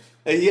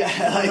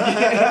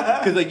 yeah,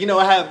 because, like, you know,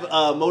 I have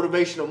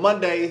Motivational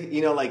Monday,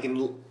 you know, like,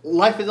 and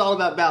life is all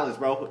about balance,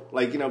 bro.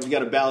 Like, you know, we got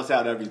to balance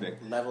out everything.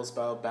 Levels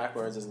spelled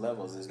backwards is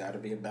levels. There's got to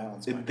be a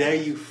balance. There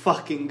you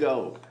fucking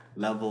go.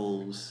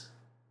 Levels.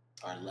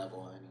 Or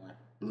level, anyway.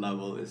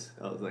 Level is,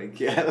 I was like,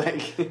 yeah, like.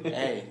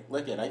 Hey,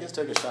 look I just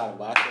took a shot of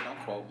vodka. Don't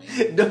quote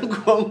me. Don't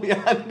quote me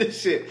on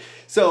this shit.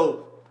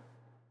 So,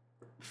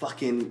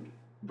 fucking,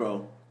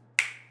 bro,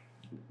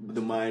 the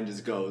mind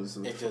just goes.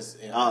 It just,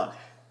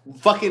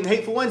 fucking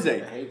Hateful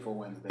Wednesday. Hateful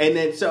Wednesday. And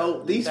then,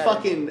 so, these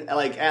fucking,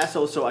 like,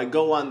 assholes, so I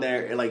go on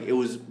there, and, like, it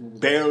was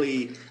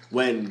barely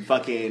when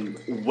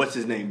fucking, what's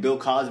his name, Bill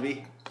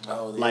Cosby,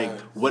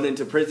 went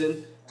into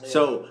prison. Yeah.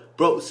 So,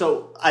 bro,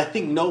 so I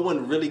think no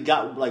one really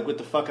got, like, what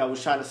the fuck I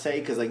was trying to say,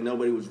 because, like,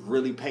 nobody was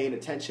really paying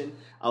attention.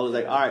 I was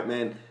like, all right,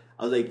 man.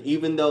 I was like,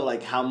 even though,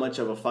 like, how much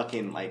of a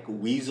fucking, like,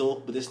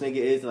 weasel this nigga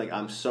is, like,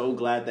 I'm so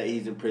glad that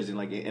he's in prison,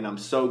 like, and I'm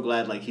so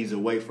glad, like, he's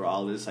away for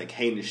all this, like,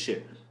 heinous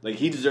shit. Like,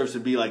 he deserves to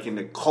be, like, in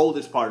the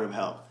coldest part of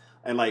hell.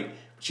 And, like,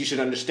 she should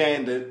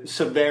understand the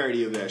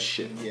severity of that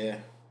shit. Yeah.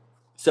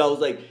 So I was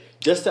like,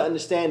 just to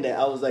understand that,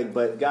 I was like,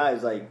 but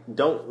guys, like,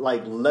 don't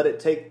like let it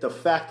take the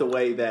fact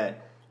away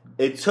that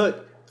it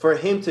took for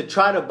him to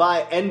try to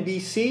buy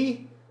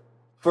NBC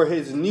for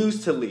his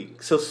news to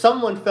leak. So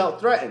someone felt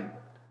threatened.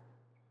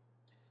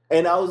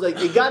 And I was like,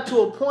 it got to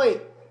a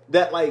point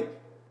that like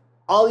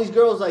all these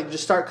girls like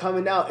just start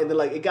coming out, and then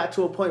like it got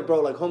to a point, bro,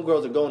 like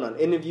homegirls are going on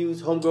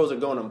interviews, homegirls are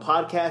going on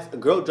podcasts. A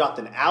girl dropped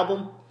an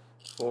album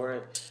for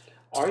it.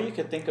 Or you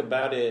could think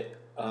about it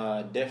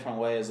different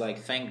ways.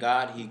 Like, thank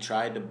God he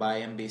tried to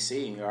buy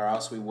NBC, or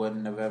else we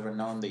wouldn't have ever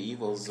known the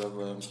evils of.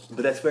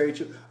 But that's very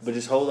true. But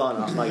just hold on.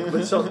 I'm like,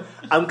 but so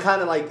I'm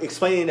kind of like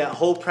explaining that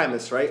whole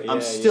premise, right?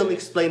 I'm still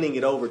explaining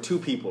it over to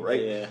people,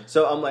 right? Yeah.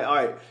 So I'm like, all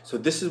right. So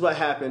this is what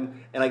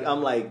happened, and like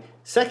I'm like,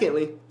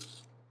 secondly,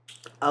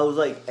 I was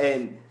like,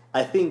 and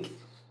I think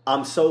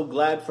I'm so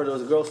glad for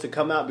those girls to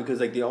come out, because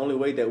like the only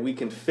way that we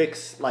can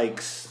fix like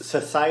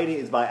society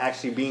is by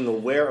actually being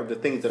aware of the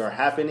things that are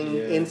happening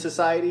in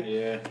society.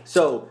 Yeah.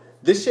 So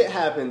this shit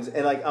happens,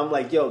 and like I'm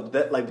like, yo,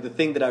 that like the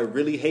thing that I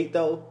really hate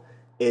though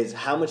is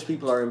how much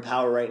people are in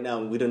power right now,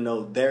 and we don't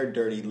know their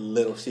dirty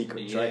little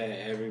secrets, right? Yeah,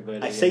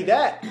 everybody. I say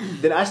that,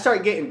 then I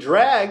start getting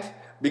dragged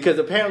because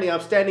apparently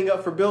I'm standing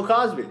up for Bill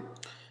Cosby.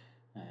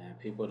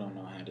 People don't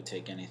know how to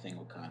take anything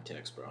with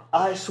context, bro.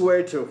 I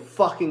swear to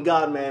fucking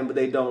God, man, but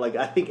they don't. Like,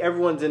 I think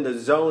everyone's in the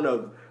zone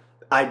of,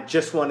 I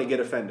just want to get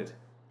offended.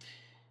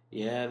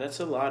 Yeah, that's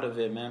a lot of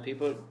it, man.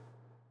 People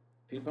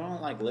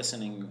don't like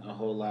listening a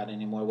whole lot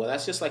anymore. Well,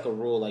 that's just like a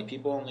rule. Like,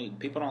 people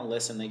don't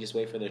listen. They just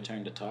wait for their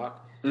turn to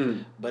talk.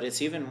 But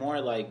it's even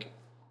more like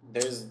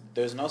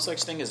there's no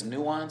such thing as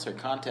nuance or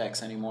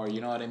context anymore.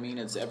 You know what I mean?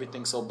 It's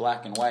everything so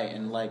black and white,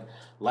 and like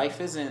life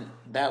isn't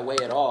that way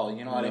at all.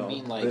 You know what I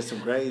mean? Like, there's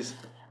some grays.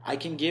 I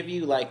can give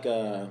you like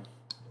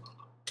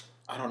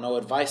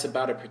advice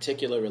about a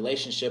particular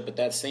relationship, but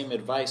that same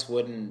advice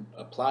wouldn't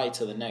apply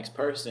to the next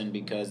person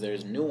because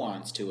there's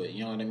nuance to it.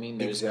 You know what I mean?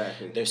 There's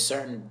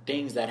certain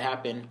things that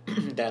happen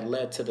that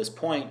led to this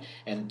point,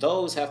 and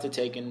those have to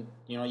take in,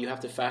 you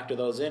have to factor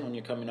those in when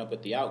you're coming up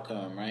with the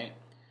outcome, right?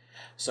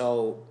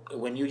 So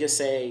when you just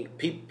say,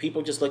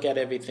 people just look at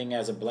everything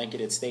as a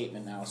blanketed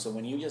statement now. So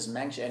when you just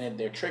mention, and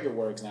they're trigger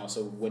words now,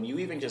 so when you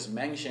even just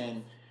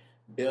mention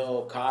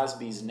Bill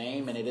Cosby's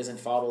name and it isn't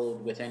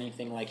followed with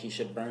anything like he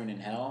should burn in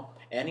hell,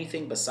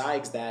 anything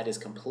besides that is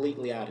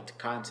completely out of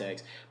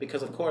context,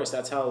 because of course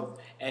that's how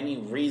any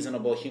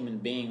reasonable human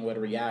being would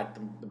react.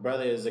 The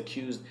brother is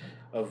accused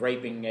of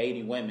raping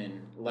 80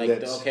 women. Like,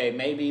 okay,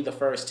 maybe the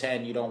first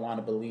 10 you don't want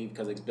to believe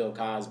because it's Bill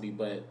Cosby,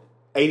 but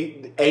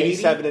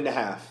 87 and a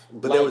half.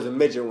 But like, there was a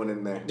midget one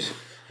in there.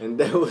 And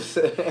there was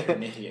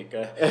an idiot.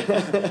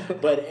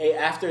 But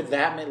after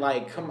that,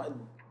 like, come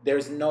on,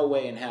 there's no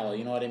way in hell,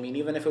 you know what I mean?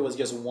 Even if it was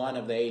just one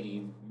of the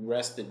 80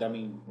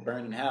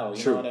 burn in hell,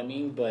 you know what I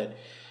mean? But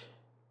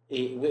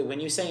when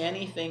you say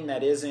anything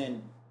that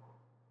isn't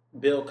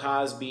Bill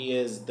Cosby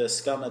is the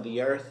scum of the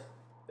earth,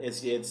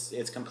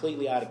 it's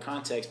completely out of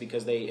context,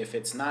 because if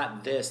it's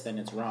not this, then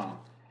it's wrong.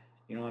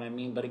 You know what I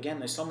mean? But again,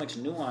 there's so much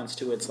nuance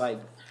to it. It's like,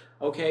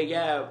 okay,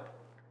 yeah,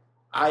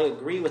 I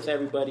agree with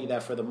everybody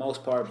that for the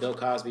most part, Bill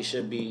Cosby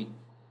should be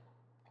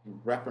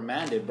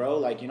reprimanded, bro.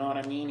 Like, you know what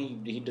I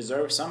mean? He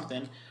deserves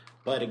something.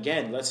 But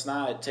again, let's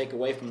not take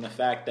away from the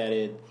fact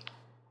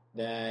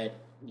that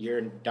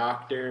your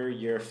doctor,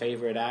 your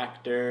favorite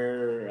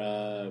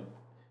actor,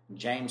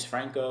 James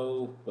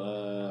Franco,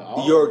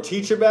 your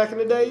teacher back in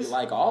the days,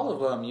 like all of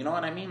them, you know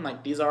what I mean?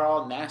 Like, these are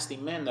all nasty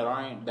men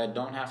that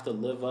don't have to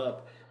live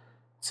up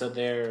to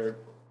their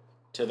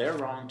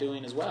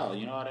wrongdoing as well.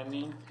 You know what I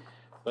mean?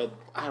 But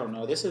I don't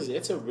know. It's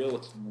a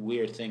real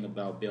weird thing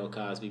about Bill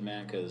Cosby,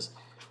 man, because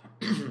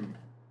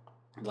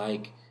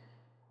like,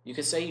 you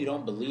could say you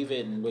don't believe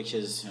it, and which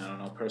is, I don't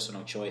know,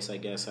 personal choice, I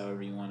guess,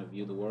 however you want to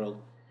view the world.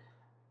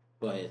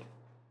 But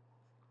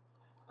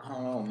I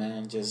don't know,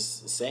 man.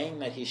 Just saying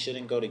that he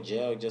shouldn't go to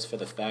jail just for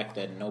the fact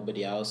that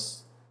nobody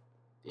else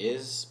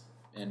is,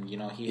 and he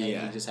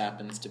just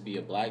happens to be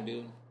a black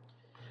dude.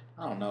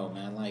 I don't know,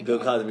 man. Like, Bill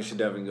Cosby should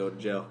definitely go to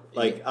jail.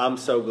 Like, I'm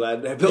so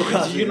glad that Bill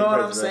Cosby. You know what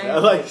I'm saying? Right,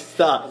 like,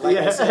 stop. Like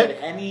I said,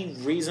 any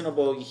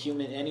reasonable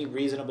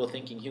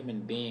thinking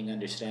human being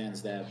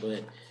understands that.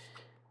 But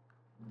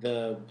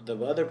the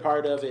other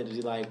part of it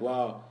is like,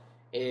 well,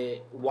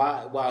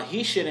 while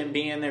he shouldn't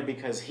be in there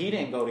because he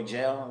didn't go to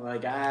jail.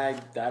 Like,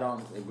 I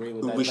don't agree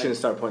with that. We shouldn't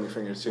start pointing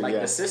fingers too.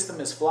 Like, the system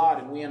is flawed,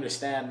 and we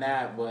understand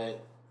that.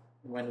 But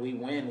when we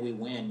win, we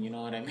win. You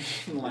know what I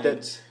mean?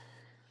 Like,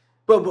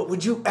 Bro, but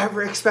would you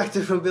ever expect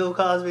it from Bill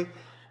Cosby?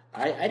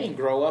 I didn't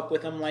grow up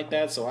with him like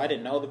that, so I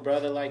didn't know the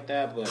brother like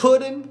that. But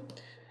Puddin'?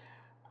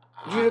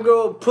 You didn't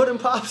grow up Puddin'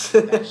 Pops?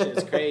 That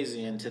shit's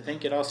crazy. And to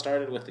think it all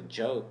started with a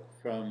joke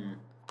from,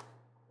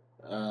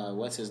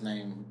 what's his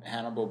name?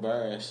 Hannibal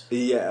Buress.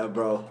 Yeah,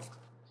 bro.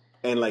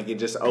 And, like, it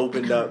just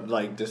opened up,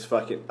 like, this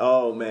fucking...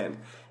 Oh, man.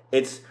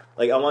 It's...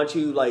 Like, I want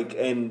you, like,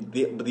 and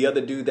the other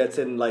dude that's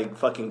in, like,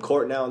 fucking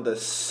court now, the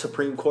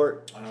Supreme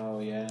Court. Oh,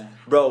 yeah.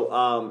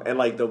 Bro, and,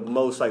 like, the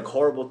most, like,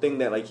 horrible thing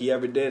that, like, he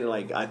ever did, and,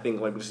 like, I think,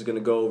 like, this is going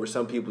to go over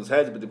some people's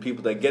heads, but the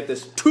people that get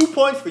this, 2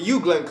 points for you,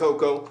 Glenn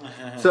Coco.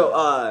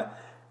 So,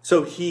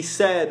 So he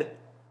said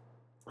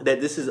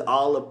that this is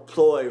all a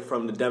ploy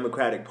from the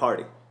Democratic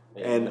Party.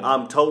 Yeah. And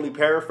I'm totally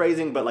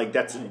paraphrasing, but like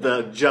that's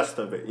the gist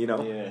of it, you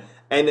know? Yeah.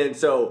 And then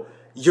so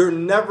you're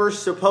never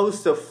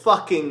supposed to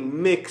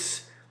fucking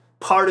mix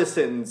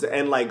partisans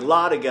and like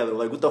law together.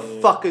 Like what the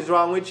fuck is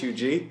wrong with you,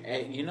 G?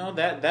 Hey, you know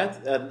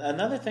that's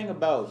another thing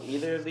about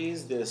either of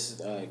these,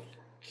 this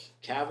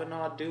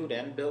Kavanaugh dude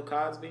and Bill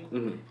Cosby,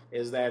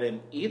 is that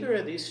in either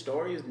of these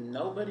stories,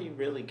 nobody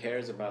really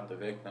cares about the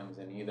victims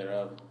in either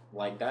of them.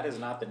 Like that is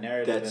not the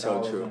narrative. That's in so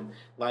all true. Of them.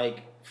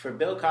 Like for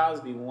Bill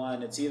Cosby,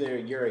 one, it's either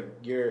you're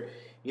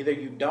either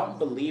you don't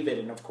believe it,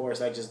 and of course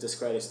that just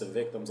discredits the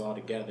victims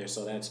altogether.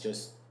 So that's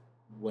just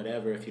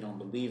whatever if you don't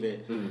believe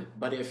it.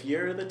 But if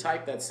you're the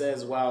type that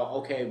says, well,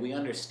 okay, we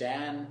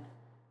understand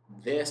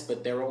this,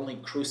 but they're only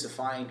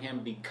crucifying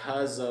him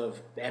because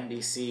of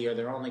NBC, or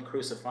they're only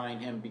crucifying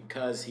him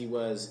because he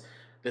was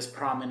this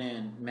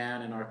prominent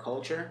man in our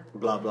culture.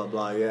 Blah blah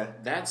blah. Yeah.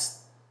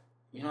 That's,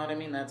 you know what I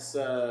mean. That's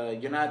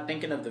you're not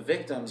thinking of the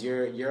victims.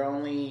 You're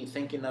only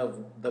thinking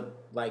of the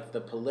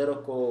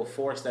political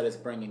force that it's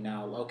bringing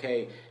now.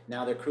 Okay,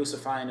 now they're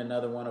crucifying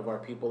another one of our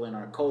people in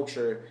our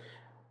culture.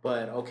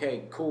 But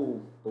okay,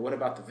 cool. But what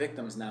about the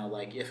victims now?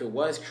 Like, if it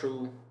was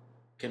true,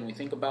 can we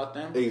think about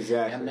them?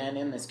 Exactly. And then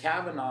in this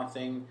Kavanaugh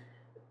thing,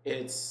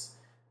 it's,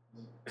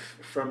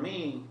 for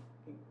me,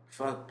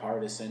 fuck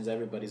partisans.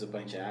 Everybody's a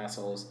bunch of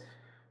assholes.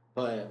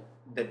 But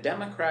the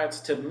Democrats,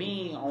 to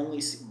me,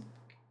 only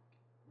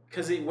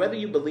because whether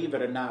you believe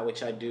it or not,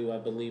 which I do, I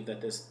believe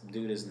that this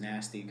dude is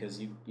nasty because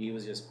he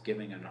was just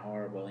giving a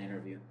horrible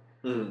interview.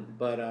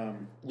 But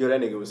yo,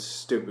 that nigga was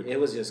stupid. It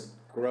was just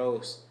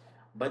gross.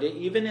 But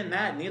even in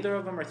that, neither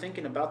of them are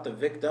thinking about the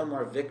victim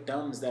or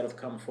victims that have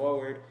come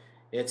forward.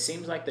 It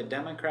seems like the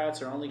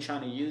Democrats are only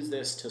trying to use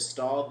this to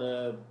stall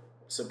the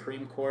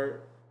Supreme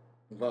Court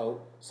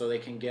vote so they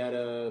can get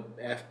a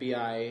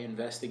FBI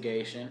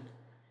investigation.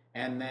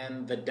 And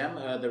then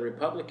the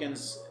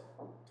Republicans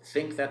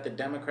think that the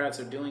Democrats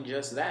are doing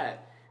just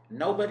that.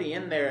 Nobody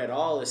in there at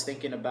all is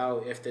thinking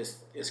about if this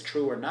is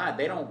true or not.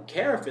 They don't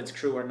care if it's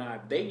true or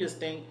not. They just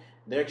think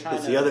they're trying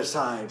it's to... the other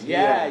side.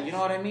 Yeah, you know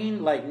what I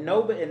mean? Like,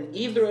 nobody... In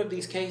either of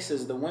these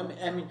cases, the women...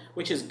 I mean,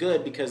 which is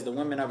good because the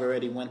women have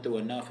already went through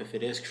enough if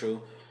it is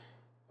true.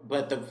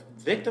 But the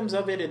victims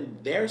of it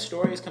and their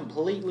story is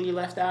completely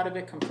left out of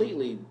it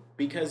completely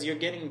because you're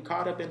getting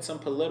caught up in some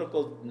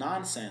political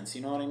nonsense.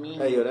 You know what I mean?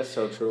 Hey, yo, that's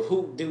so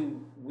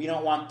true. We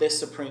don't want this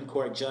Supreme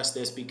Court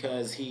justice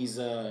because he's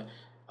a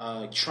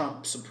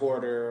Trump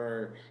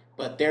supporter,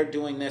 but they're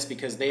doing this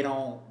because they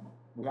don't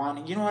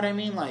want... You know what I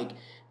mean? Like...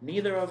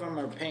 Neither of them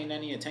are paying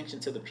any attention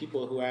to the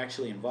people who are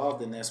actually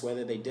involved in this,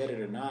 whether they did it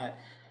or not.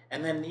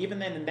 And then even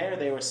then in there,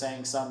 they were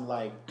saying something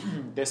like,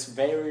 this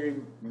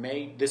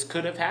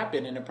could have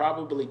happened, and it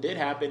probably did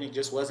happen. It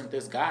just wasn't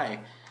this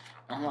guy.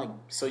 I'm like,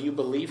 so you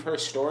believe her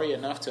story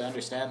enough to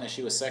understand that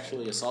she was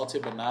sexually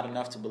assaulted, but not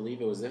enough to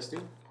believe it was this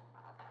dude?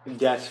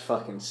 That's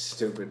fucking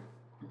stupid.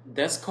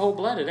 That's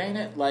cold-blooded, ain't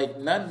it? Like,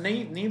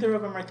 neither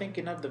of them are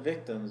thinking of the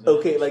victims.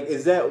 Okay, like,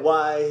 is that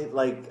why,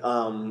 like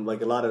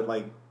a lot of,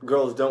 like,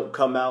 girls don't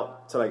come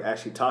out to, like,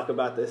 actually talk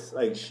about this?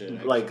 Like,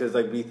 because,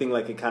 like, we think,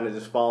 like, it kind of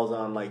just falls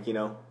on, like, you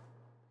know...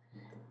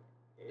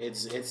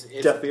 It's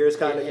deaf ears,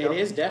 kind of. It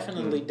is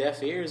definitely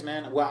deaf ears,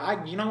 man.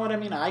 Well, you know what I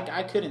mean.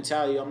 I couldn't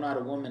tell you. I'm not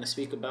a woman to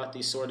speak about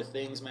these sort of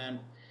things, man.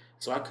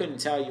 So I couldn't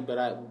tell you.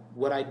 But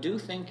what I do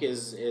think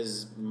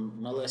is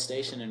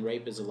molestation and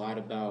rape is a lot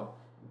about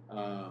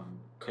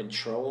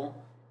control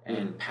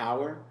and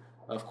power.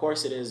 Of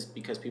course, it is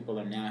because people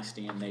are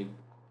nasty and they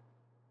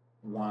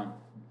want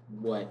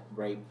what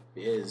rape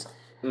is.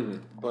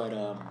 But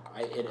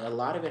a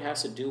lot of it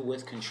has to do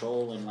with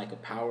control and like a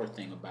power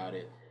thing about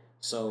it.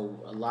 So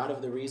a lot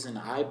of the reason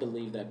I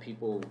believe that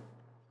people,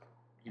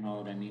 you know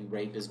what I mean,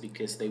 rape is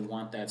because they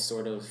want that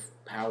sort of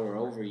power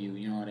over you,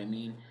 you know what I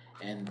mean?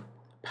 And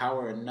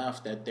power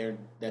enough that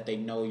they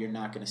know you're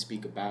not going to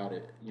speak about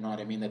it. You know what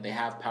I mean? That they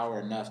have power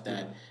enough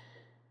that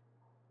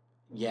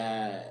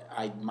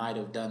I might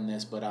have done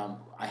this, but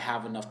I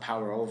have enough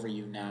power over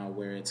you now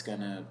where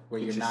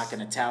you're not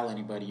gonna tell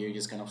anybody. You're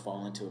just gonna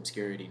fall into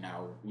obscurity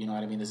now. You know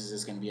what I mean? This is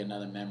just gonna be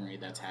another memory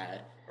that's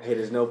had. Hey,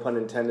 there's no pun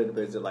intended,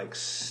 but is it like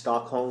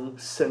Stockholm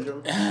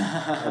syndrome?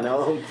 I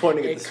know I'm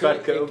pointing at the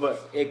spectrum,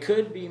 but it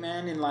could be,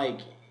 man. And like,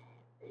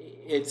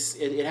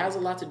 it has a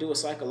lot to do with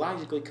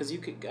psychologically because you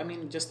could. I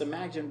mean, just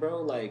imagine, bro.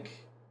 Like,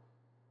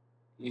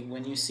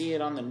 when you see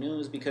it on the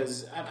news,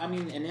 because I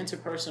mean, in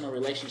interpersonal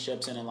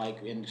relationships and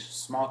in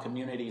small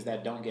communities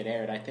that don't get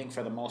aired, I think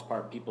for the most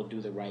part people do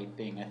the right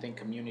thing. I think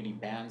community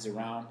bands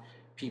around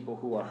people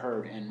who are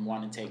hurt and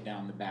want to take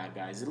down the bad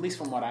guys, at least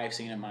from what I've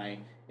seen in my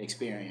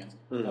experience.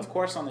 Of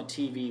course, on the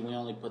TV we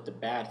only put the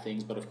bad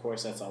things, but of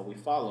course that's all we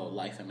follow.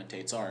 Life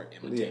imitates art,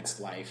 imitates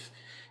life.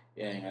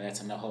 Yeah,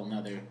 that's a whole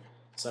nother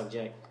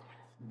subject.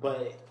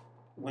 But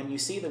when you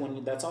see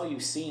that's all you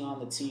see on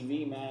the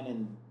TV, man,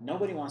 and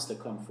nobody wants to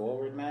come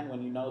forward, man.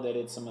 When you know that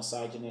it's a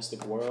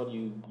misogynistic world,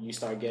 you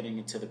start getting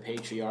into the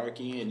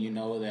patriarchy, and you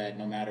know that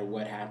no matter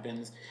what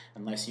happens,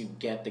 unless you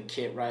get the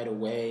kit right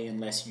away,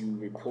 unless you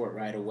report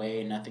right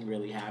away, nothing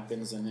really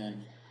happens, and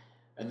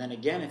then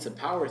again, it's a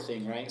power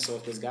thing, right? So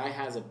if this guy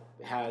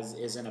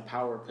is in a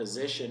power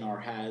position or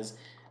has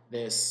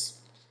this,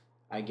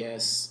 I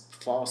guess,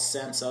 false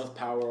sense of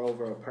power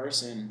over a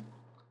person,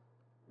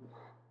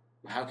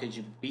 how could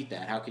you beat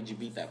that? How could you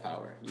beat that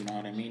power? You know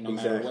what I mean? No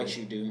matter what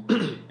you do.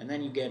 And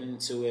then you get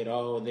into it,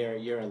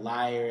 you're a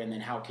liar, and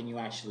then how can you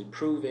actually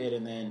prove it?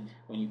 And then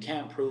when you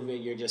can't prove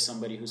it, you're just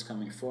somebody who's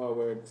coming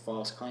forward,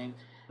 false claim.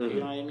 You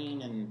know what I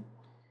mean? And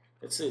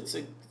it's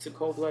a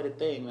cold-blooded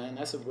thing, man.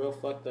 That's a real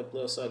fucked up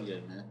little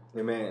subject, man.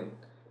 Yeah, man.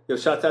 Yo,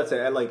 shout out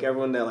to like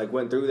everyone that like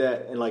went through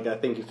that, and like I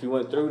think if you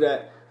went through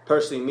that,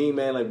 personally, me,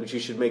 man, like, but you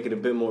should make it a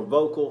bit more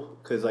vocal,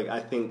 because, like, I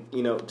think,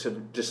 you know,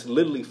 to just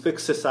literally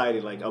fix society,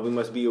 like, we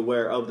must be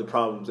aware of the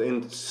problems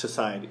in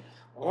society.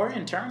 Or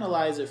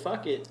internalize it,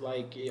 fuck it,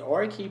 like,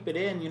 or keep it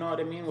in, you know what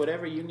I mean?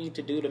 Whatever you need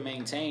to do to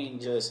maintain,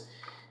 just,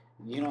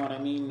 you know what I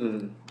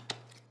mean?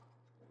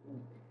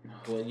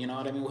 Well, you know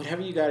what I mean?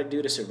 Whatever you got to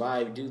do to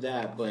survive, do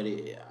that. But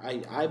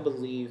I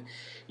believe,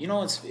 you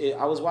know,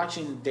 I was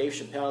watching Dave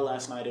Chappelle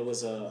last night. It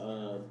was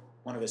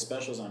one of his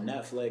specials on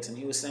Netflix, and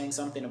he was saying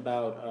something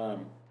about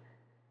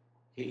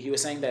he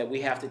was saying that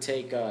we have to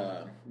take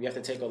a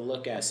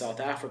look at South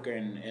Africa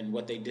and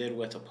what they did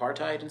with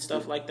apartheid and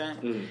stuff like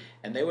that.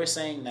 And they were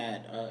saying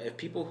that if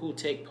people who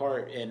take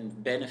part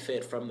and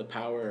benefit from the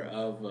power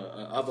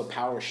of a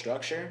power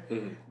structure,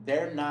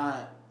 they're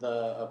not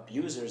the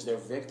abusers, they're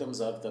victims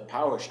of the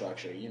power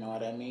structure. You know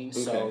what I mean?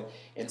 Okay. So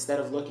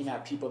instead of looking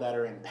at people that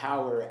are in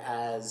power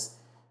as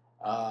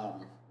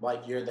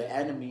like you're the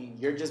enemy,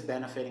 you're just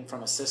benefiting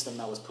from a system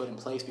that was put in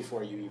place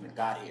before you even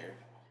got here.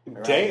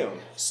 Right? Damn.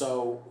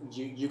 So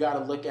you got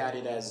to look at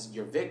it as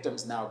your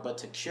victims now, but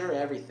to cure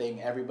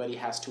everything, everybody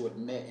has to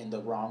admit in the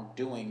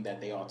wrongdoing that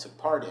they all took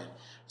part in.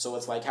 So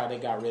it's like how they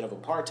got rid of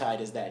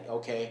apartheid is that,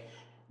 okay,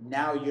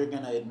 now you're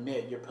going to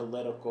admit your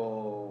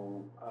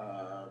political...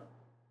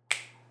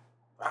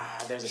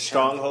 there's a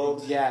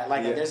stronghold.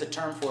 There's a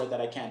term for it that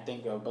I can't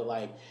think of, but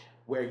like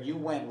where you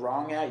went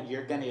wrong at,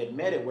 you're going to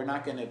admit it. We're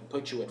not going to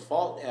put you at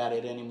fault at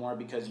it anymore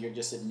because you're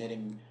just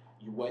admitting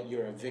what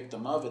you're a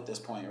victim of at this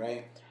point,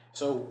 right?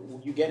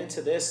 So you get into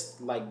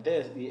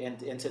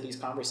into these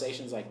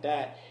conversations like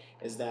that,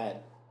 is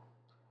that,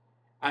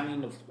 I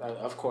mean,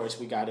 of course,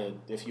 we gotta,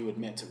 if you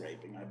admit to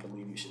raping, I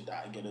believe you should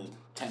die. Get a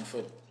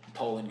 10-foot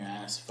pole in your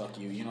ass, fuck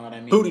you, you know what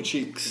I mean? Booty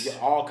cheeks. You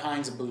get all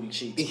kinds of booty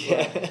cheeks.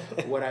 Yeah.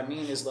 But what I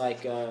mean is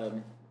like,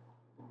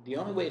 the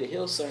only way to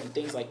heal certain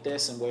things like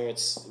this and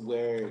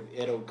where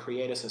it'll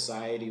create a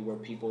society where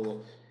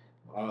people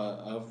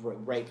of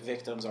rape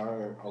victims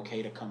are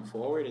okay to come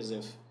forward is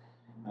if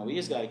we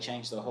just got to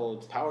change the whole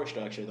power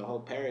structure, the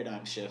whole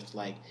paradigm shift,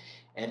 like,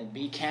 and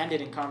be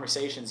candid in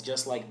conversations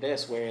just like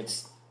this, where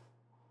it's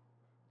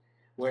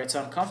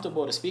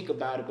uncomfortable to speak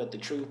about it, but the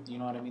truth, you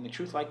know what I mean? The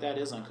truth like that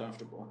is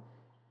uncomfortable.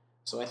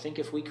 So I think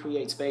if we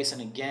create space,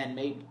 and again,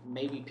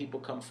 maybe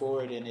people come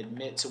forward and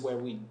admit to where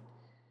we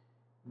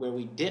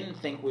didn't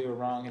think we were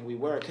wrong and we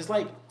were, because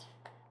like,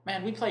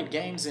 man, we played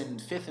games in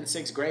 5th and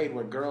 6th grade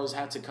where girls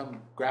had to come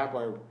grab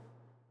our.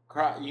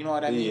 You know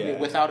what I mean? Yeah.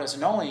 Without us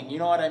knowing, you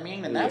know what I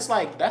mean? And that's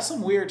that's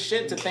some weird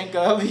shit to think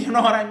of, you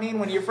know what I mean?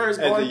 When you're first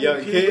going as a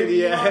young kid,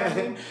 you know what I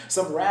mean?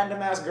 Some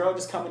random ass girl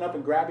just coming up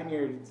and grabbing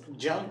your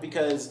junk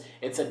because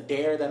it's a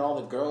dare that all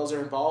the girls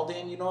are involved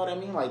in, you know what I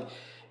mean? Like,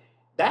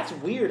 that's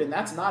weird, and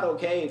that's not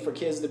okay for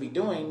kids to be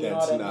doing, you know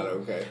what I mean? That's not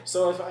okay.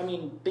 So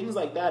things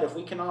like that, if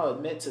we can all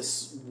admit to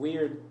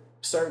weird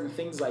certain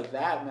things like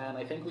that, man,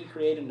 I think we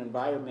create an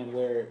environment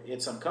where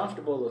it's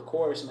uncomfortable, of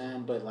course,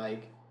 man, but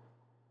like,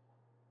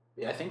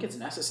 yeah, I think it's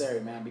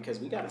necessary, man, because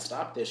we got to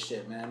stop this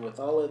shit, man. With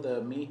all of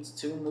the Me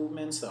Too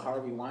movements, the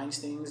Harvey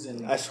Weinsteins,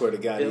 and I swear to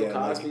God, Bill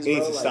Cosby's, it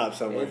needs to stop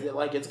somewhere.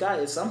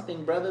 It's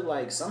something, brother,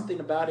 like something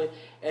about it,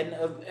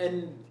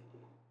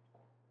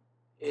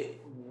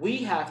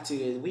 we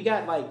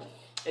got like,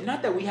 and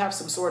not that we have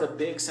some sort of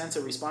big sense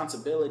of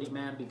responsibility,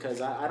 man,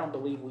 because I don't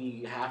believe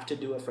we have to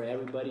do it for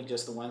everybody,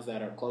 just the ones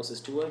that are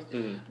closest to us.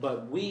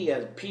 But we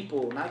as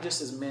people, not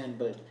just as men,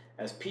 but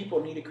as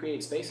people, need to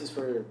create spaces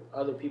for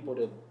other people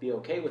to be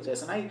okay with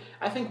this. And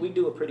I think we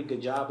do a pretty good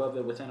job of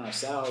it within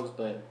ourselves,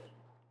 but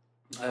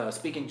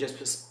speaking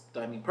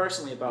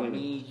personally about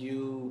me,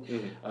 you,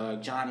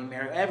 Johnny,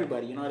 Mary,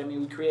 everybody, you know what I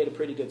mean? We create a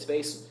pretty good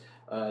space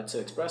to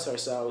express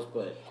ourselves,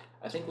 but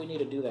I think we need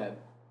to do that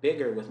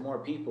bigger with more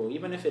people,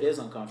 even if it is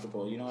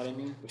uncomfortable, you know what I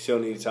mean? We still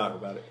need to talk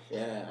about it.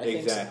 Yeah,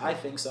 I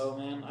think so,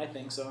 man. I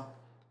think so.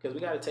 Because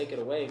we got to take it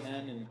away,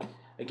 man, and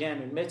again,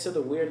 admit to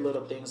the weird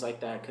little things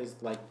like that, because,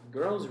 like,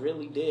 girls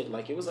really did.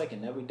 Like, it was, like,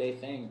 an everyday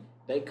thing.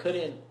 They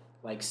couldn't,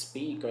 like,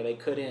 speak, or they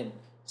couldn't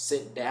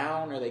sit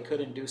down, or they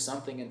couldn't do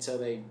something until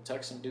they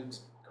touched some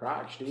dude's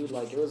crotch, dude.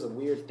 Like, it was a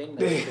weird thing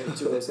that they did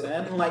to us,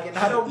 man. Like, and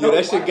I don't know. Yeah,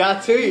 that shit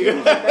got to you.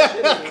 Like, that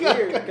shit is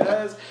weird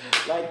because,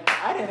 like,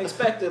 I didn't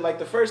expect it. Like,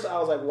 the first, I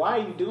was like, why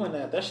are you doing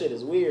that? That shit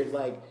is weird.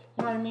 Like,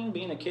 you know what I mean?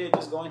 Being a kid,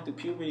 just going through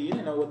puberty, you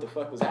didn't know what the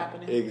fuck was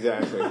happening.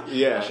 Exactly.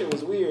 Yeah. That shit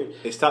was weird.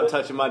 They stopped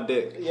touching my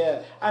dick.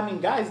 Yeah, I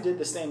mean, guys did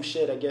the same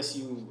shit. I guess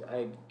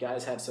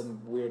guys had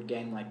some weird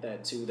game like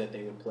that too that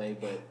they would play,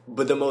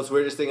 But the most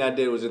weirdest thing I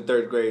did was in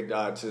third grade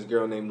to this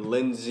girl named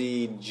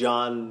Lindsay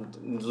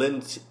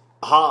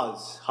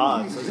Haas,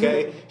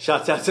 okay?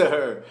 Shouts out to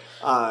her.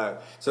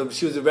 So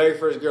she was the very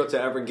first girl to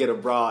ever get a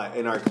bra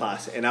in our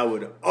class, and I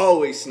would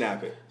always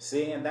snap it.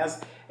 See,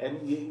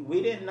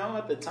 we didn't know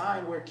at the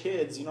time, we're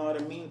kids, you know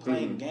what I mean,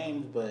 playing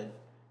games, but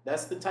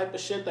that's the type of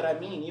shit that I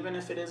mean. Even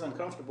if it is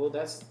uncomfortable,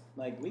 that's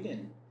like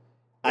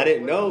I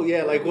didn't know,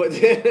 yeah, like what?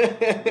 we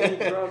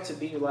didn't grow up to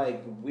be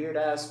like weird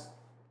ass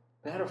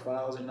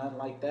pedophiles or nothing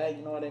like that.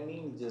 You know what I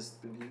mean? Just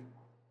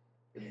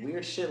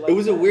weird shit like that. It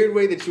was a weird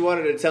way that you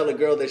wanted to tell a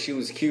girl that she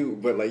was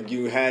cute, but like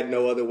you had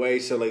no other way,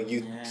 so like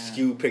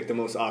you picked the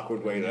most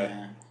awkward way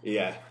to.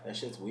 Yeah. That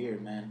shit's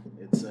weird, man.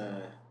 It's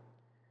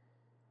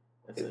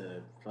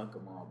fuck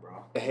them all,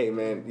 bro. Hey,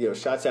 man. Yo,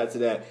 shouts out to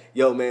that.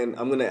 Yo, man,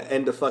 I'm going to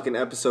end the fucking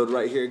episode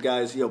right here,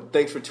 guys. Yo,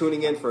 thanks for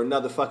tuning in for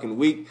another fucking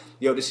week.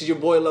 Yo, this is your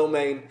boy, Lo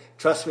Main.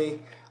 Trust me,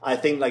 I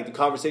think, like, the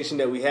conversation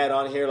that we had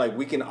on here, like,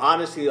 we can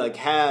honestly, like,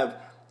 have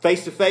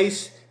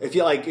face-to-face. If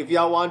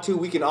y'all want to,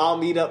 we can all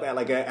meet up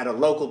at a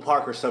local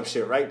park or some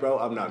shit, right, bro?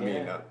 I'm not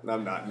meeting up.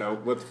 I'm not. No.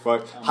 What the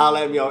fuck?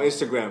 Holla at me on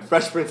Instagram,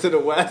 Fresh Prince of the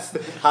West.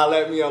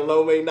 Holla at me on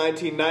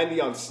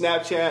LoMain1990 on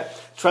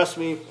Snapchat. Trust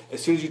me,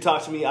 as soon as you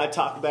talk to me, I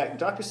talk back.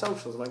 Drop your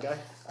socials, my guy.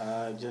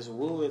 Just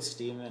woo it,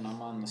 Steven.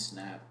 I'm on the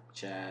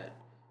Snapchat.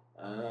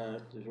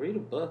 Just read a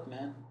book,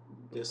 man.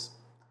 Just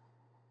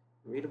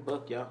read a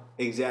book, y'all.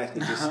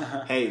 Exactly. Just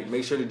hey,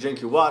 make sure to drink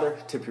your water.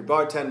 Tip your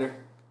bartender.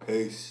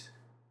 Peace.